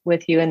was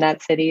with you in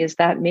that city. Is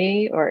that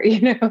me? Or,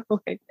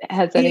 like,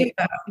 has any.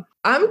 Yeah.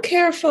 I'm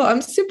careful.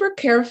 I'm super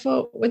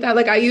careful with that.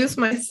 Like I use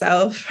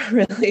myself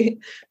really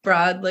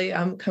broadly.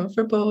 I'm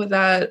comfortable with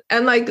that.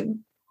 And like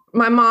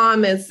my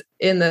mom is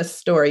in this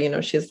story,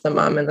 she's the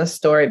mom in the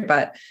story,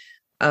 but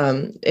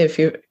if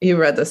you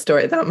read the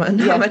story, that much,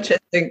 how much is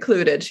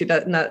included. She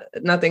does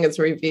nothing is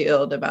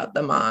revealed about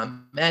the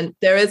mom. And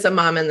there is a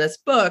mom in this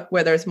book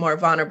where there's more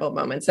vulnerable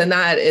moments. And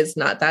that is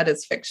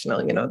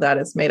fictional, that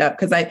is made up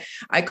because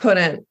I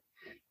couldn't,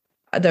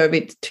 there would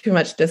be too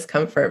much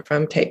discomfort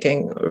from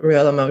taking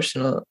real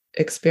emotional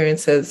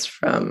experiences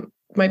from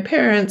my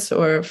parents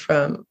or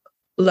from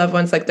loved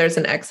ones. Like there's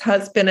an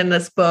ex-husband in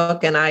this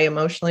book, and I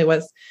emotionally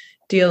was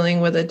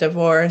dealing with a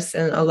divorce.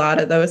 And a lot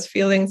of those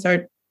feelings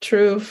are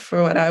true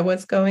for what I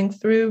was going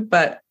through.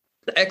 But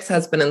the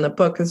ex-husband in the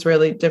book is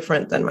really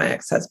different than my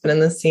ex-husband,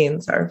 and the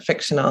scenes are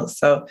fictional.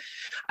 So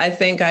I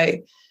think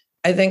I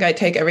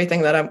take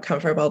everything that I'm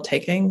comfortable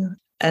taking.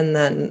 And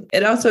then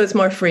it also is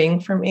more freeing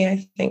for me,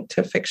 I think,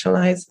 to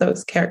fictionalize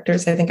those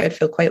characters. I think I'd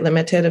feel quite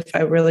limited if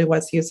I really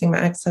was using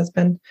my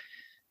ex-husband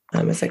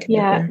as a character.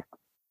 Yeah,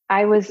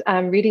 I was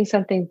reading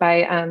something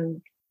by,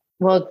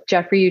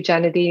 Jeffrey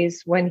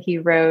Eugenides, when he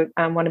wrote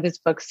one of his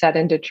books set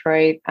in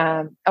Detroit,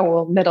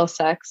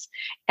 Middlesex.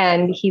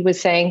 And he was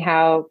saying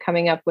how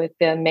coming up with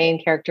the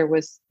main character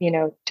was,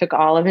 took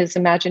all of his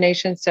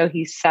imagination. So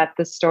he set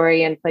the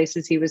story in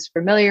places he was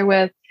familiar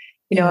with,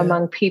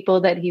 among people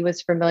that he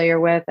was familiar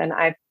with. And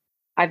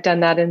I've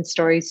done that in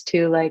stories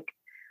too, like,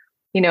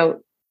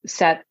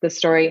 set the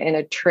story in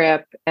a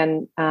trip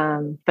and,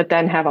 but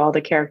then have all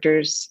the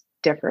characters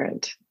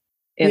different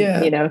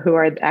who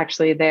are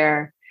actually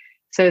there.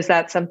 So is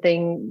that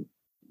something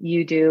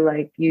you do?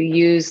 Like you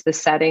use the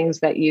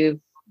settings that you've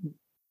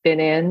been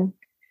in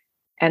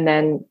and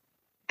then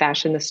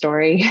fashion the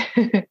story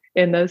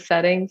in those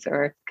settings?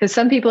 Or because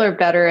some people are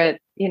better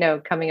at,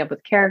 coming up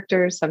with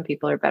characters. Some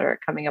people are better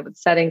at coming up with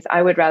settings.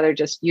 I would rather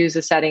just use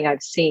a setting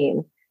I've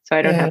seen so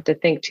I don't have to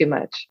think too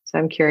much. So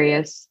I'm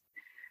curious.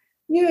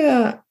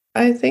 Yeah,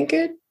 I think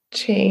it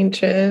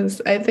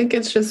changes. I think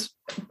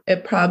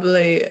it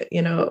probably,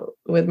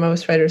 with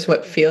most writers,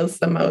 what feels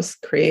the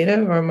most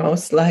creative or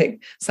most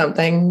like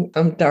something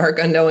dark,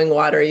 unknowing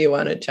water you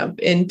want to jump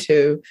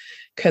into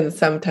can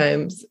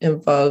sometimes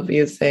involve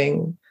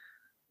using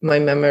my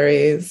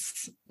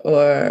memories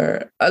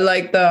or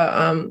like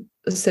the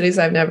cities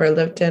I've never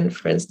lived in,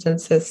 for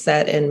instance, is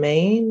set in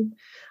Maine.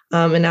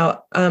 And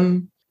now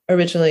I'm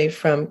originally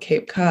from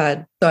Cape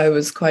Cod. So I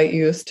was quite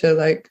used to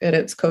and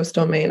it's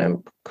coastal Maine.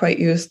 I'm quite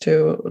used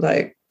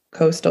to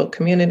coastal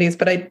communities,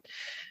 but I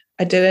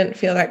didn't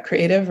feel that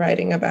creative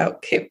writing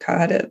about Cape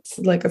Cod. It's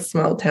like a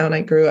small town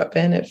I grew up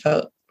in. It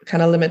felt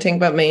kind of limiting,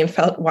 but Maine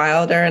felt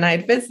wilder, and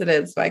I'd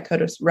visited, so I could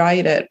just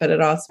write it, but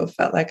it also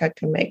felt like I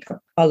could make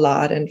a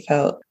lot and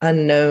felt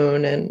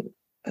unknown and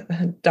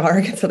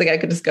dark and something I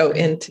could just go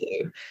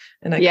into.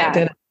 And I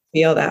didn't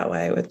feel that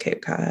way with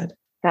Cape Cod.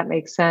 That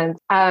makes sense.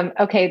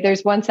 Okay,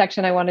 there's one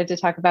section I wanted to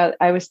talk about.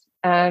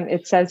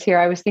 It says here,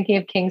 I was thinking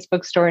of King's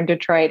Bookstore in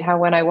Detroit, how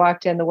when I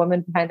walked in, the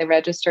woman behind the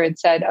register had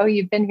said, "Oh,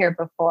 you've been here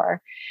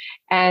before."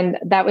 And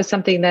that was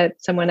something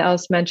that someone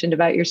else mentioned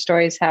about your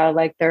stories, how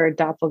like there are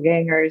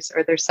doppelgangers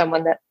or there's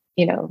someone that,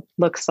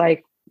 looks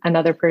like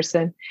another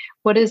person.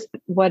 What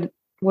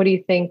do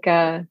you think?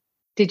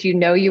 Did you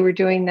know you were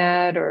doing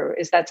that, or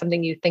is that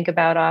something you think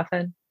about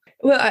often?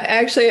 Well,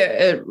 actually,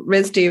 at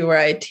RISD, where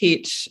I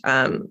teach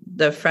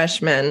the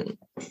freshman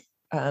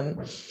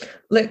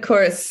lit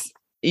course,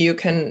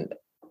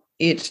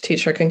 each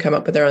teacher can come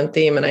up with their own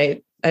theme.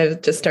 And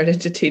I've just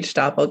started to teach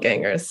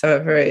doppelgangers. So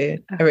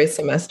every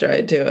semester I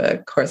do a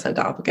course on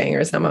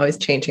doppelgangers. I'm always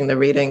changing the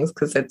readings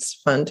because it's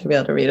fun to be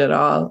able to read it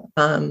all.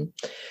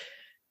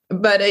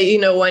 But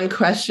one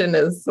question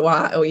is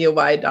why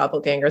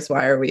doppelgangers?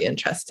 Why are we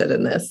interested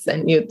in this?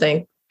 And you'd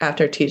think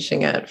after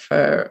teaching it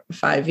for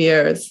 5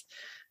 years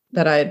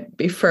that I'd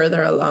be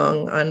further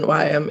along on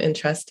why I'm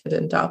interested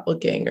in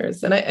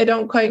doppelgangers. And I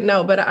don't quite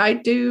know, but I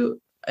do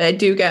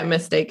get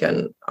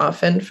mistaken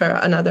often for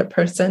another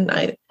person.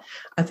 I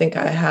think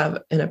I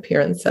have an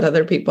appearance that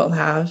other people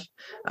have.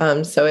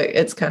 So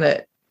it's kind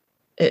of,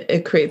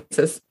 it creates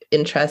this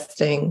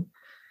interesting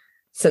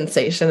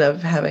sensation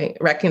of having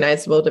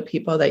recognizable to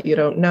people that you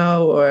don't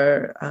know,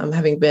 or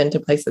having been to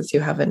places you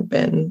haven't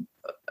been.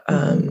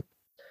 And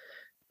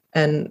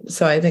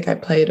so I think I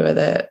played with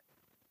it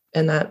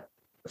in that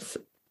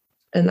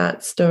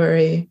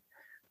story.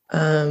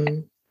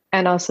 And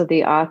also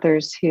the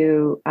authors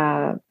who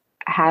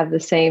have the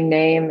same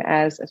name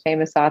as a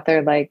famous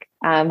author, like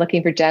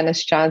looking for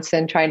Janice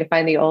Johnson, trying to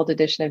find the old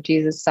edition of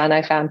Jesus' Son.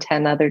 I found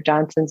 10 other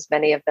Johnsons,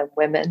 many of them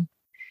women.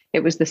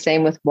 It was the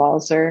same with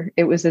Walzer.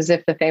 It was as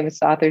if the famous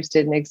authors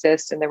didn't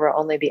exist and there were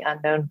only the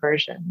unknown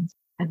versions.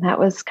 And that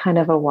was kind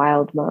of a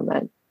wild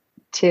moment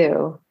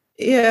too.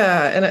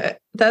 Yeah. And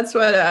that's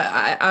what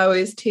I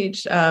always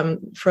teach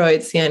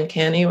Freud's The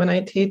Uncanny when I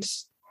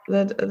teach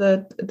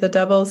the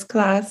doubles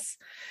class,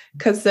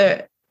 because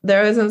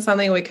there isn't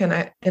something we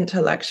can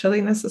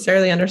intellectually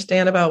necessarily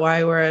understand about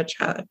why we're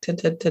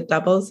attracted to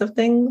doubles of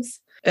things.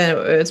 And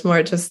it's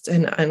more just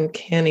an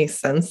uncanny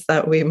sense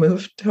that we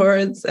move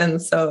towards.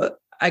 And so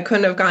I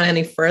couldn't have gone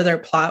any further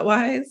plot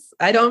wise.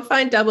 I don't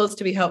find doubles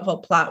to be helpful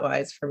plot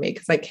wise for me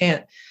because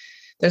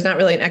there's not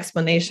really an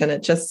explanation.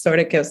 It just sort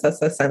of gives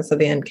us a sense of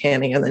the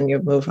uncanny and then you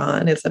move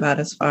on. It's about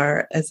as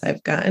far as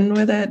I've gotten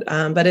with it.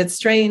 But it's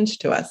strange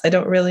to us. I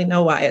don't really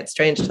know why it's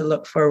strange to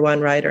look for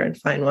one writer and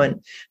find one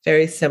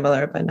very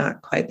similar, but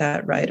not quite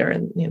that writer.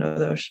 And,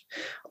 those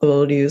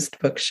old used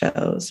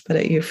bookshelves,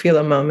 but you feel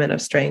a moment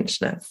of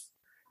strangeness.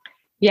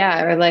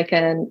 Yeah. Or like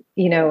an,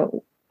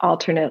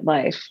 alternate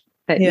life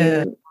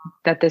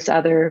that this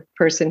other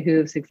person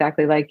who's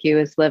exactly like you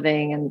is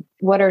living. And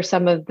what are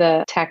some of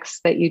the texts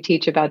that you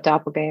teach about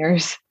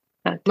doppelgangers?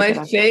 My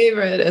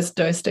favorite is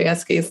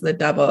Dostoevsky's The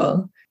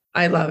Double.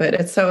 I love it.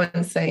 It's so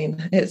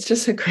insane. It's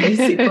just a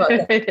crazy book.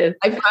 It is.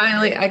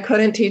 I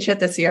couldn't teach it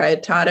this year. I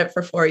had taught it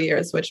for 4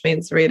 years, which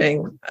means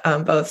reading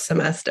both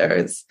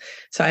semesters.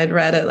 So I had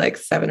read it like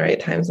 7 or 8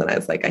 times and I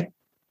was like,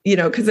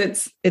 because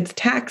it's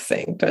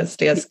taxing.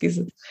 Dostoevsky's,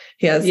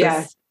 he has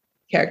this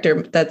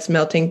character that's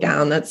melting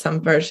down. That's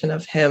some version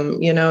of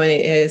him, and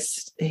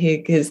he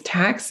is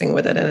taxing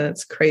with it, and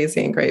it's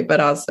crazy and great, but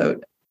also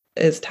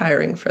is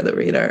tiring for the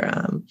reader.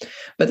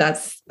 But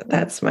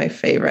that's my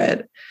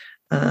favorite.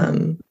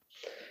 I'm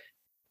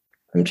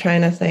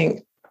trying to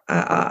think.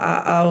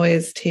 I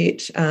always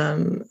teach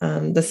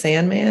The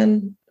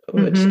Sandman,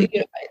 which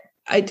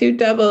I do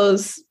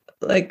doubles.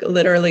 Like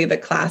literally the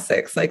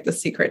classics, like The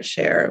Secret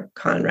Share,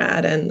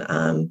 Conrad,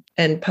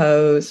 and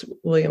Poe's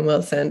William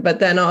Wilson, but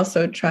then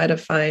also try to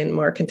find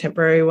more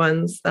contemporary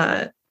ones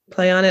that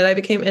play on it. I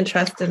became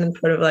interested in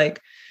sort of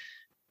like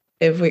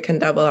if we can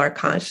double our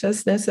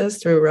consciousnesses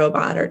through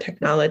robot or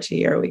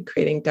technology, are we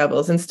creating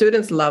doubles? And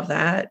students love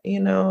that,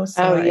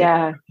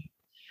 So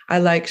I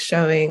like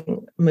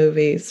showing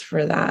movies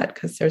for that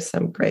because there's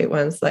some great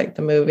ones like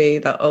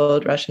the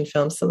old Russian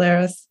film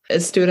Solaris.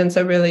 Students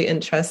are really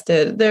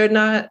interested. They're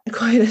not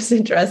quite as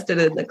interested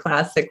in the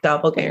classic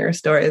doppelganger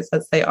stories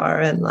as they are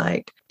in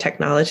like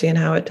technology and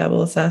how it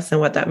doubles us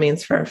and what that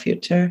means for our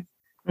future.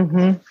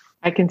 Mm-hmm.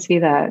 I can see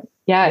that.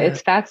 Yeah,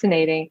 it's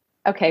fascinating.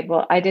 Okay,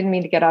 well, I didn't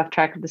mean to get off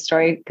track of the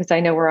story because I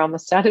know we're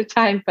almost out of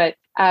time, but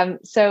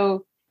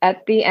so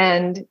at the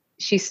end,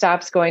 she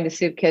stops going to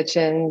soup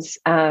kitchens.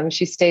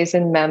 She stays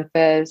in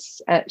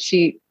Memphis.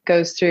 She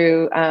goes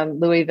through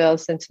Louisville,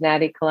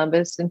 Cincinnati,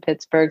 Columbus, and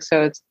Pittsburgh.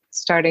 So it's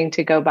starting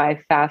to go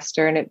by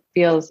faster. And it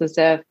feels as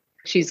if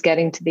she's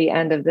getting to the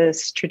end of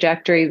this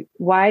trajectory.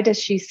 Why does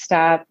she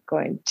stop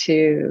going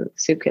to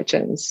soup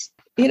kitchens?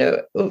 When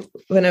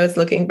I was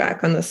looking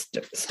back on the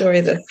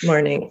story this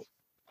morning,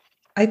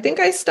 I think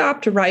I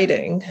stopped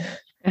writing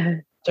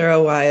after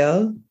a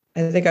while.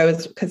 I think I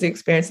was, because the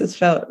experiences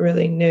felt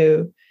really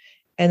new.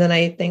 And then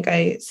I think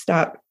I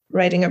stopped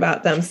writing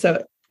about them.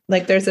 So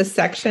like there's a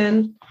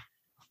section,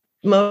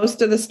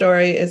 most of the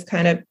story is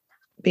kind of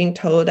being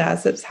told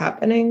as it's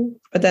happening.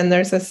 But then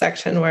there's a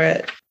section where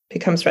it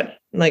becomes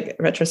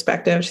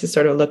retrospective. She's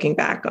sort of looking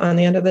back on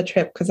the end of the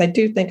trip. Because I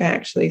do think I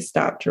actually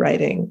stopped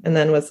writing and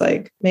then was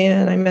like,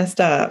 man, I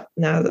messed up.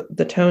 Now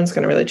the tone's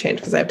going to really change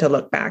because I have to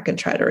look back and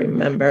try to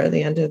remember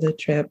the end of the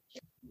trip.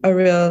 A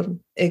real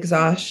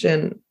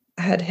exhaustion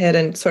had hit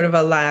and sort of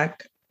a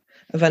lack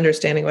of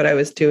understanding what I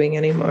was doing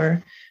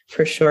anymore,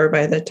 for sure,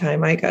 by the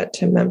time I got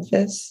to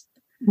Memphis.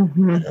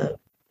 Mm-hmm.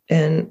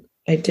 And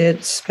I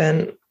did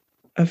spend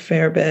a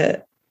fair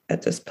bit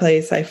at this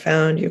place I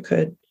found you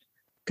could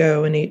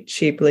go and eat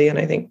cheaply. And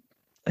I think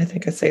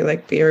I say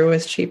like beer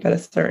was cheap at a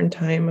certain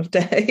time of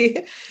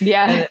day.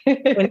 Yeah.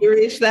 When you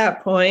reach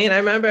that point, I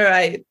remember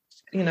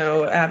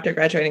after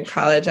graduating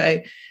college,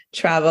 I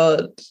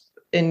traveled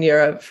in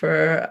Europe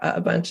for a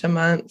bunch of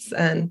months.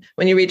 And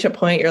when you reach a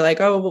point, you're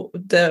like, oh,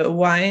 the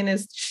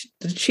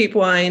cheap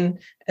wine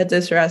at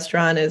this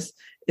restaurant is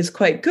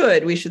quite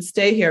good. We should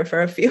stay here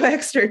for a few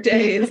extra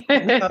days.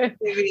 Maybe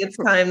it's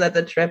time that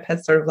the trip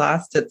has sort of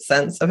lost its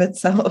sense of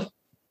itself.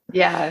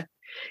 Yeah.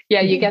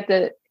 Yeah. You get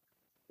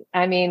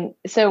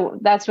so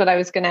that's what I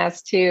was going to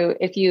ask too.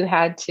 If you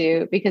had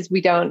to, because we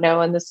don't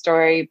know in the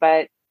story,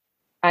 but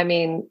I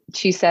mean,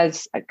 she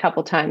says a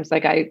couple times,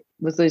 like, I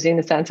was losing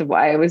the sense of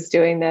why I was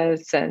doing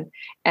this.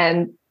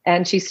 And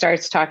she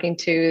starts talking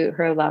to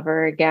her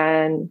lover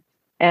again.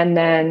 And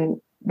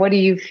then what do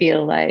you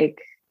feel like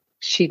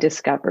she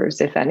discovers,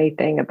 if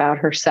anything, about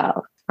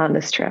herself on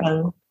this trip?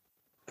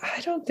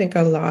 I don't think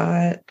a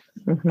lot.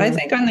 Mm-hmm. I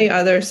think on the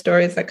other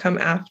stories that come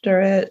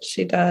after it,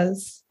 she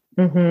does.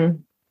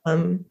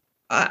 Mm-hmm.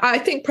 I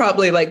think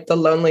probably like the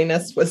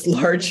loneliness was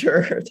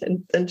larger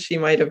than she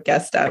might have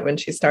guessed at when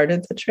she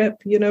started the trip,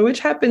 which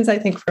happens, I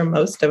think, for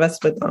most of us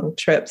with long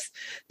trips.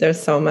 There's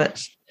so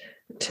much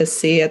to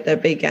see at the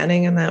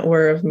beginning and that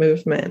whir of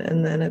movement.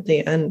 And then at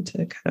the end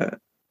to kind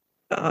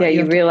of...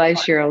 you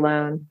realize you're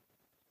alone.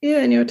 Yeah,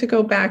 and you have to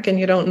go back and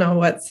you don't know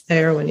what's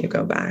there when you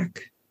go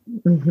back.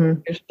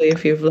 Mm-hmm. Usually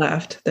if you've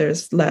left,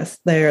 there's less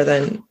there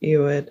than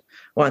you would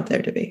want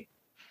there to be.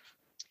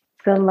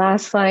 The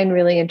last line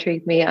really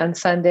intrigued me. On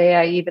Sunday,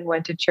 I even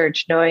went to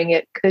church knowing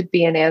it could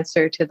be an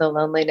answer to the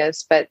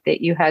loneliness, but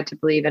that you had to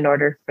believe in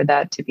order for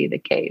that to be the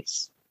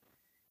case,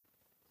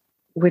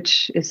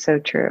 which is so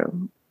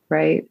true,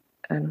 right?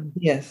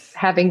 Yes.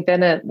 Having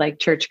been a like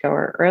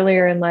churchgoer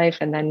earlier in life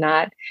and then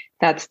not,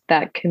 that's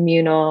that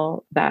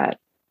communal, that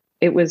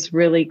it was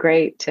really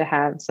great to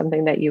have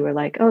something that you were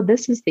like, oh,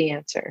 this is the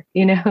answer,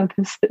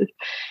 this is,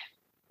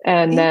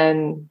 and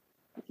then,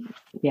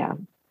 yeah.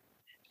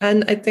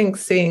 And I think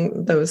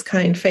seeing those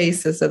kind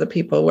faces of the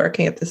people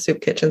working at the soup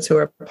kitchens who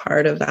were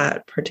part of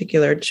that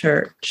particular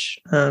church,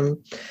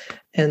 and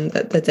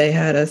that they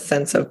had a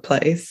sense of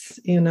place,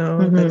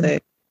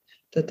 that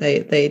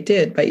they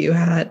did, but you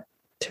had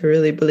to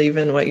really believe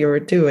in what you were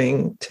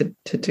doing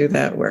to do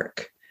that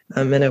work.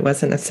 And it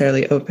wasn't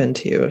necessarily open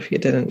to you if you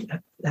didn't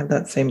have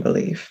that same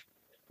belief.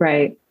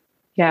 Right.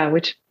 Yeah.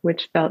 Which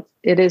felt,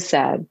 it is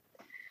sad,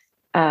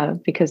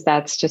 because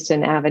that's just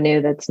an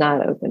avenue that's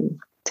not open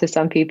to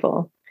some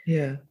people.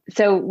 Yeah.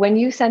 So when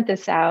you sent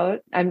this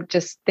out, I'm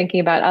just thinking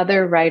about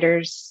other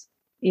writers,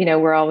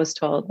 we're always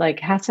told like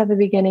has to have a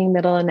beginning,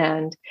 middle, and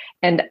end.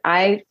 And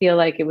I feel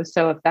like it was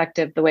so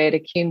effective the way it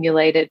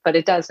accumulated, but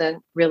it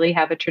doesn't really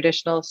have a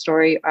traditional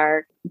story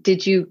arc.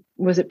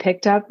 Was it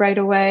picked up right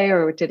away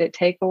or did it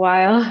take a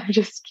while? I'm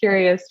just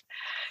curious.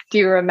 Do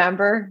you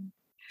remember?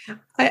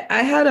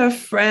 I had a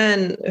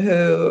friend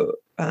who,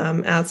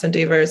 Alison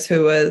Devers,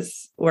 who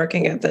was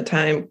working at the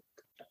time,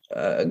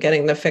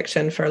 getting the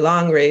fiction for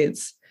long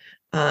reads.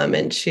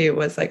 And she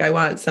was like, I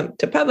want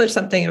to publish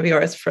something of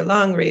yours for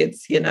long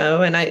reads,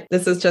 and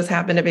this has just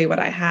happened to be what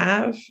I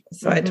have.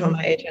 So I told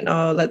my agent,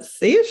 oh, let's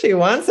see if she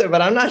wants it,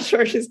 but I'm not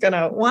sure she's going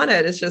to want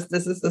it. It's just,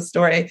 this is the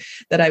story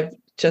that I've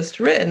just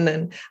written.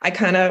 And I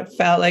kind of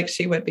felt like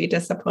she would be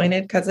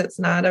disappointed because it's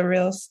not a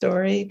real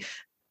story,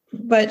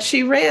 but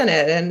she ran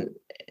it and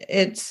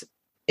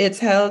it's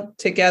held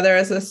together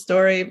as a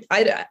story.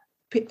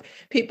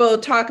 People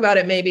talk about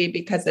it maybe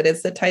because it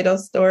is the title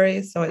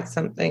story. So it's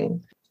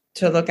something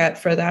to look at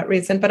for that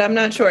reason, but I'm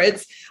not sure.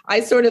 I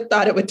sort of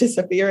thought it would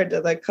disappear into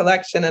the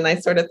collection, and I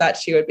sort of thought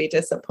she would be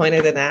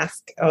disappointed and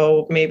ask,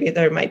 oh, maybe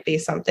there might be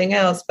something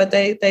else, but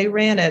they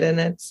ran it and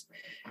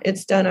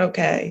it's done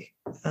okay.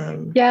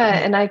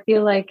 And I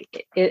feel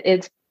like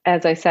it's,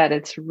 as I said,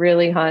 it's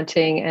really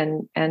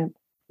haunting and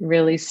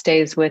really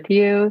stays with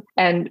you.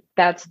 And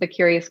that's the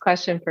curious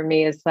question for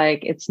me is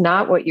like, it's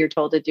not what you're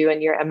told to do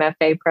in your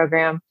MFA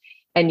program,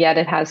 and yet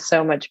it has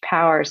so much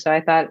power. So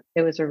I thought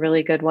it was a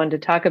really good one to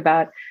talk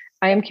about.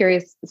 I am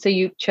curious. So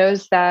you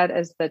chose that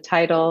as the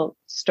title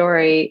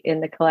story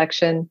in the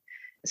collection.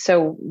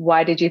 So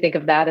why did you think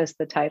of that as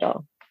the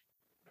title?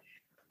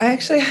 I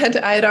actually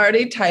I had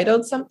already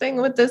titled something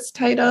with this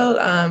title.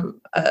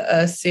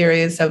 A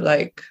series of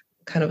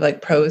kind of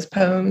like prose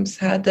poems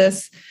had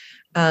this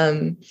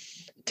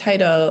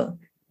title,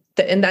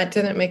 and that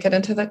didn't make it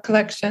into the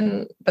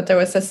collection, but there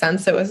was a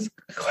sense it was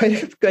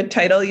quite a good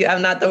title.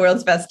 I'm not the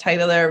world's best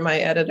titler. My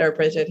editor,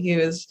 Bridget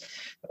Hughes,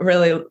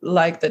 really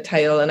liked the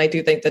title, and I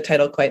do think the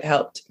title quite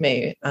helped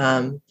me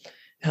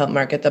help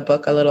market the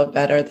book a little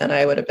better than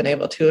I would have been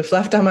able to if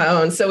left on my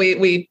own. So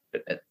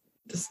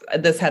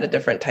this had a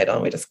different title,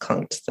 and we just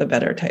clunked the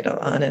better title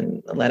on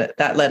and let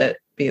it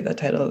be the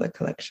title of the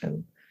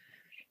collection.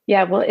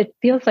 Yeah, well, it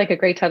feels like a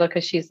great title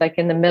because she's like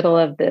in the middle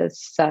of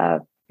this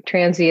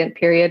transient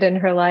period in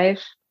her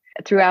life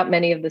throughout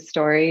many of the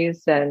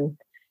stories, and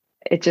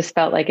it just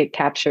felt like it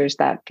captures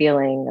that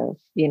feeling of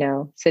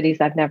cities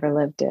I've never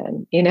lived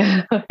in.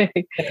 Yeah.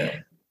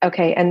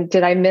 Okay, and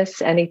did I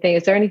miss anything?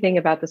 Is there anything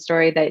about the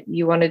story that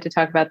you wanted to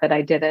talk about that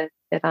I didn't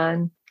hit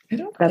on?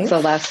 That's the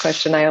last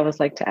question I always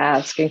like to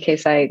ask in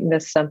case I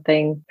missed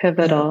something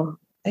pivotal.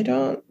 I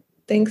don't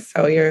think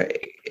so.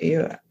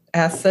 You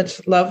ask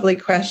such lovely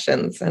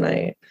questions, and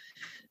I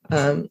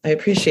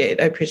appreciate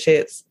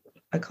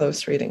a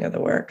close reading of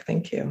the work.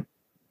 Thank you.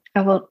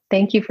 Oh, well,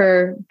 thank you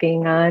for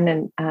being on,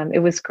 and it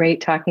was great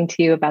talking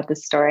to you about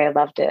this story. I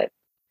loved it.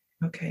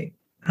 Okay.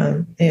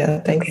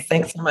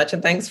 Thanks so much,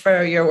 and thanks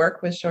for your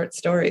work with short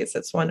stories.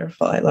 It's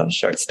wonderful. I love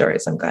short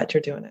stories. I'm glad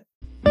you're doing it.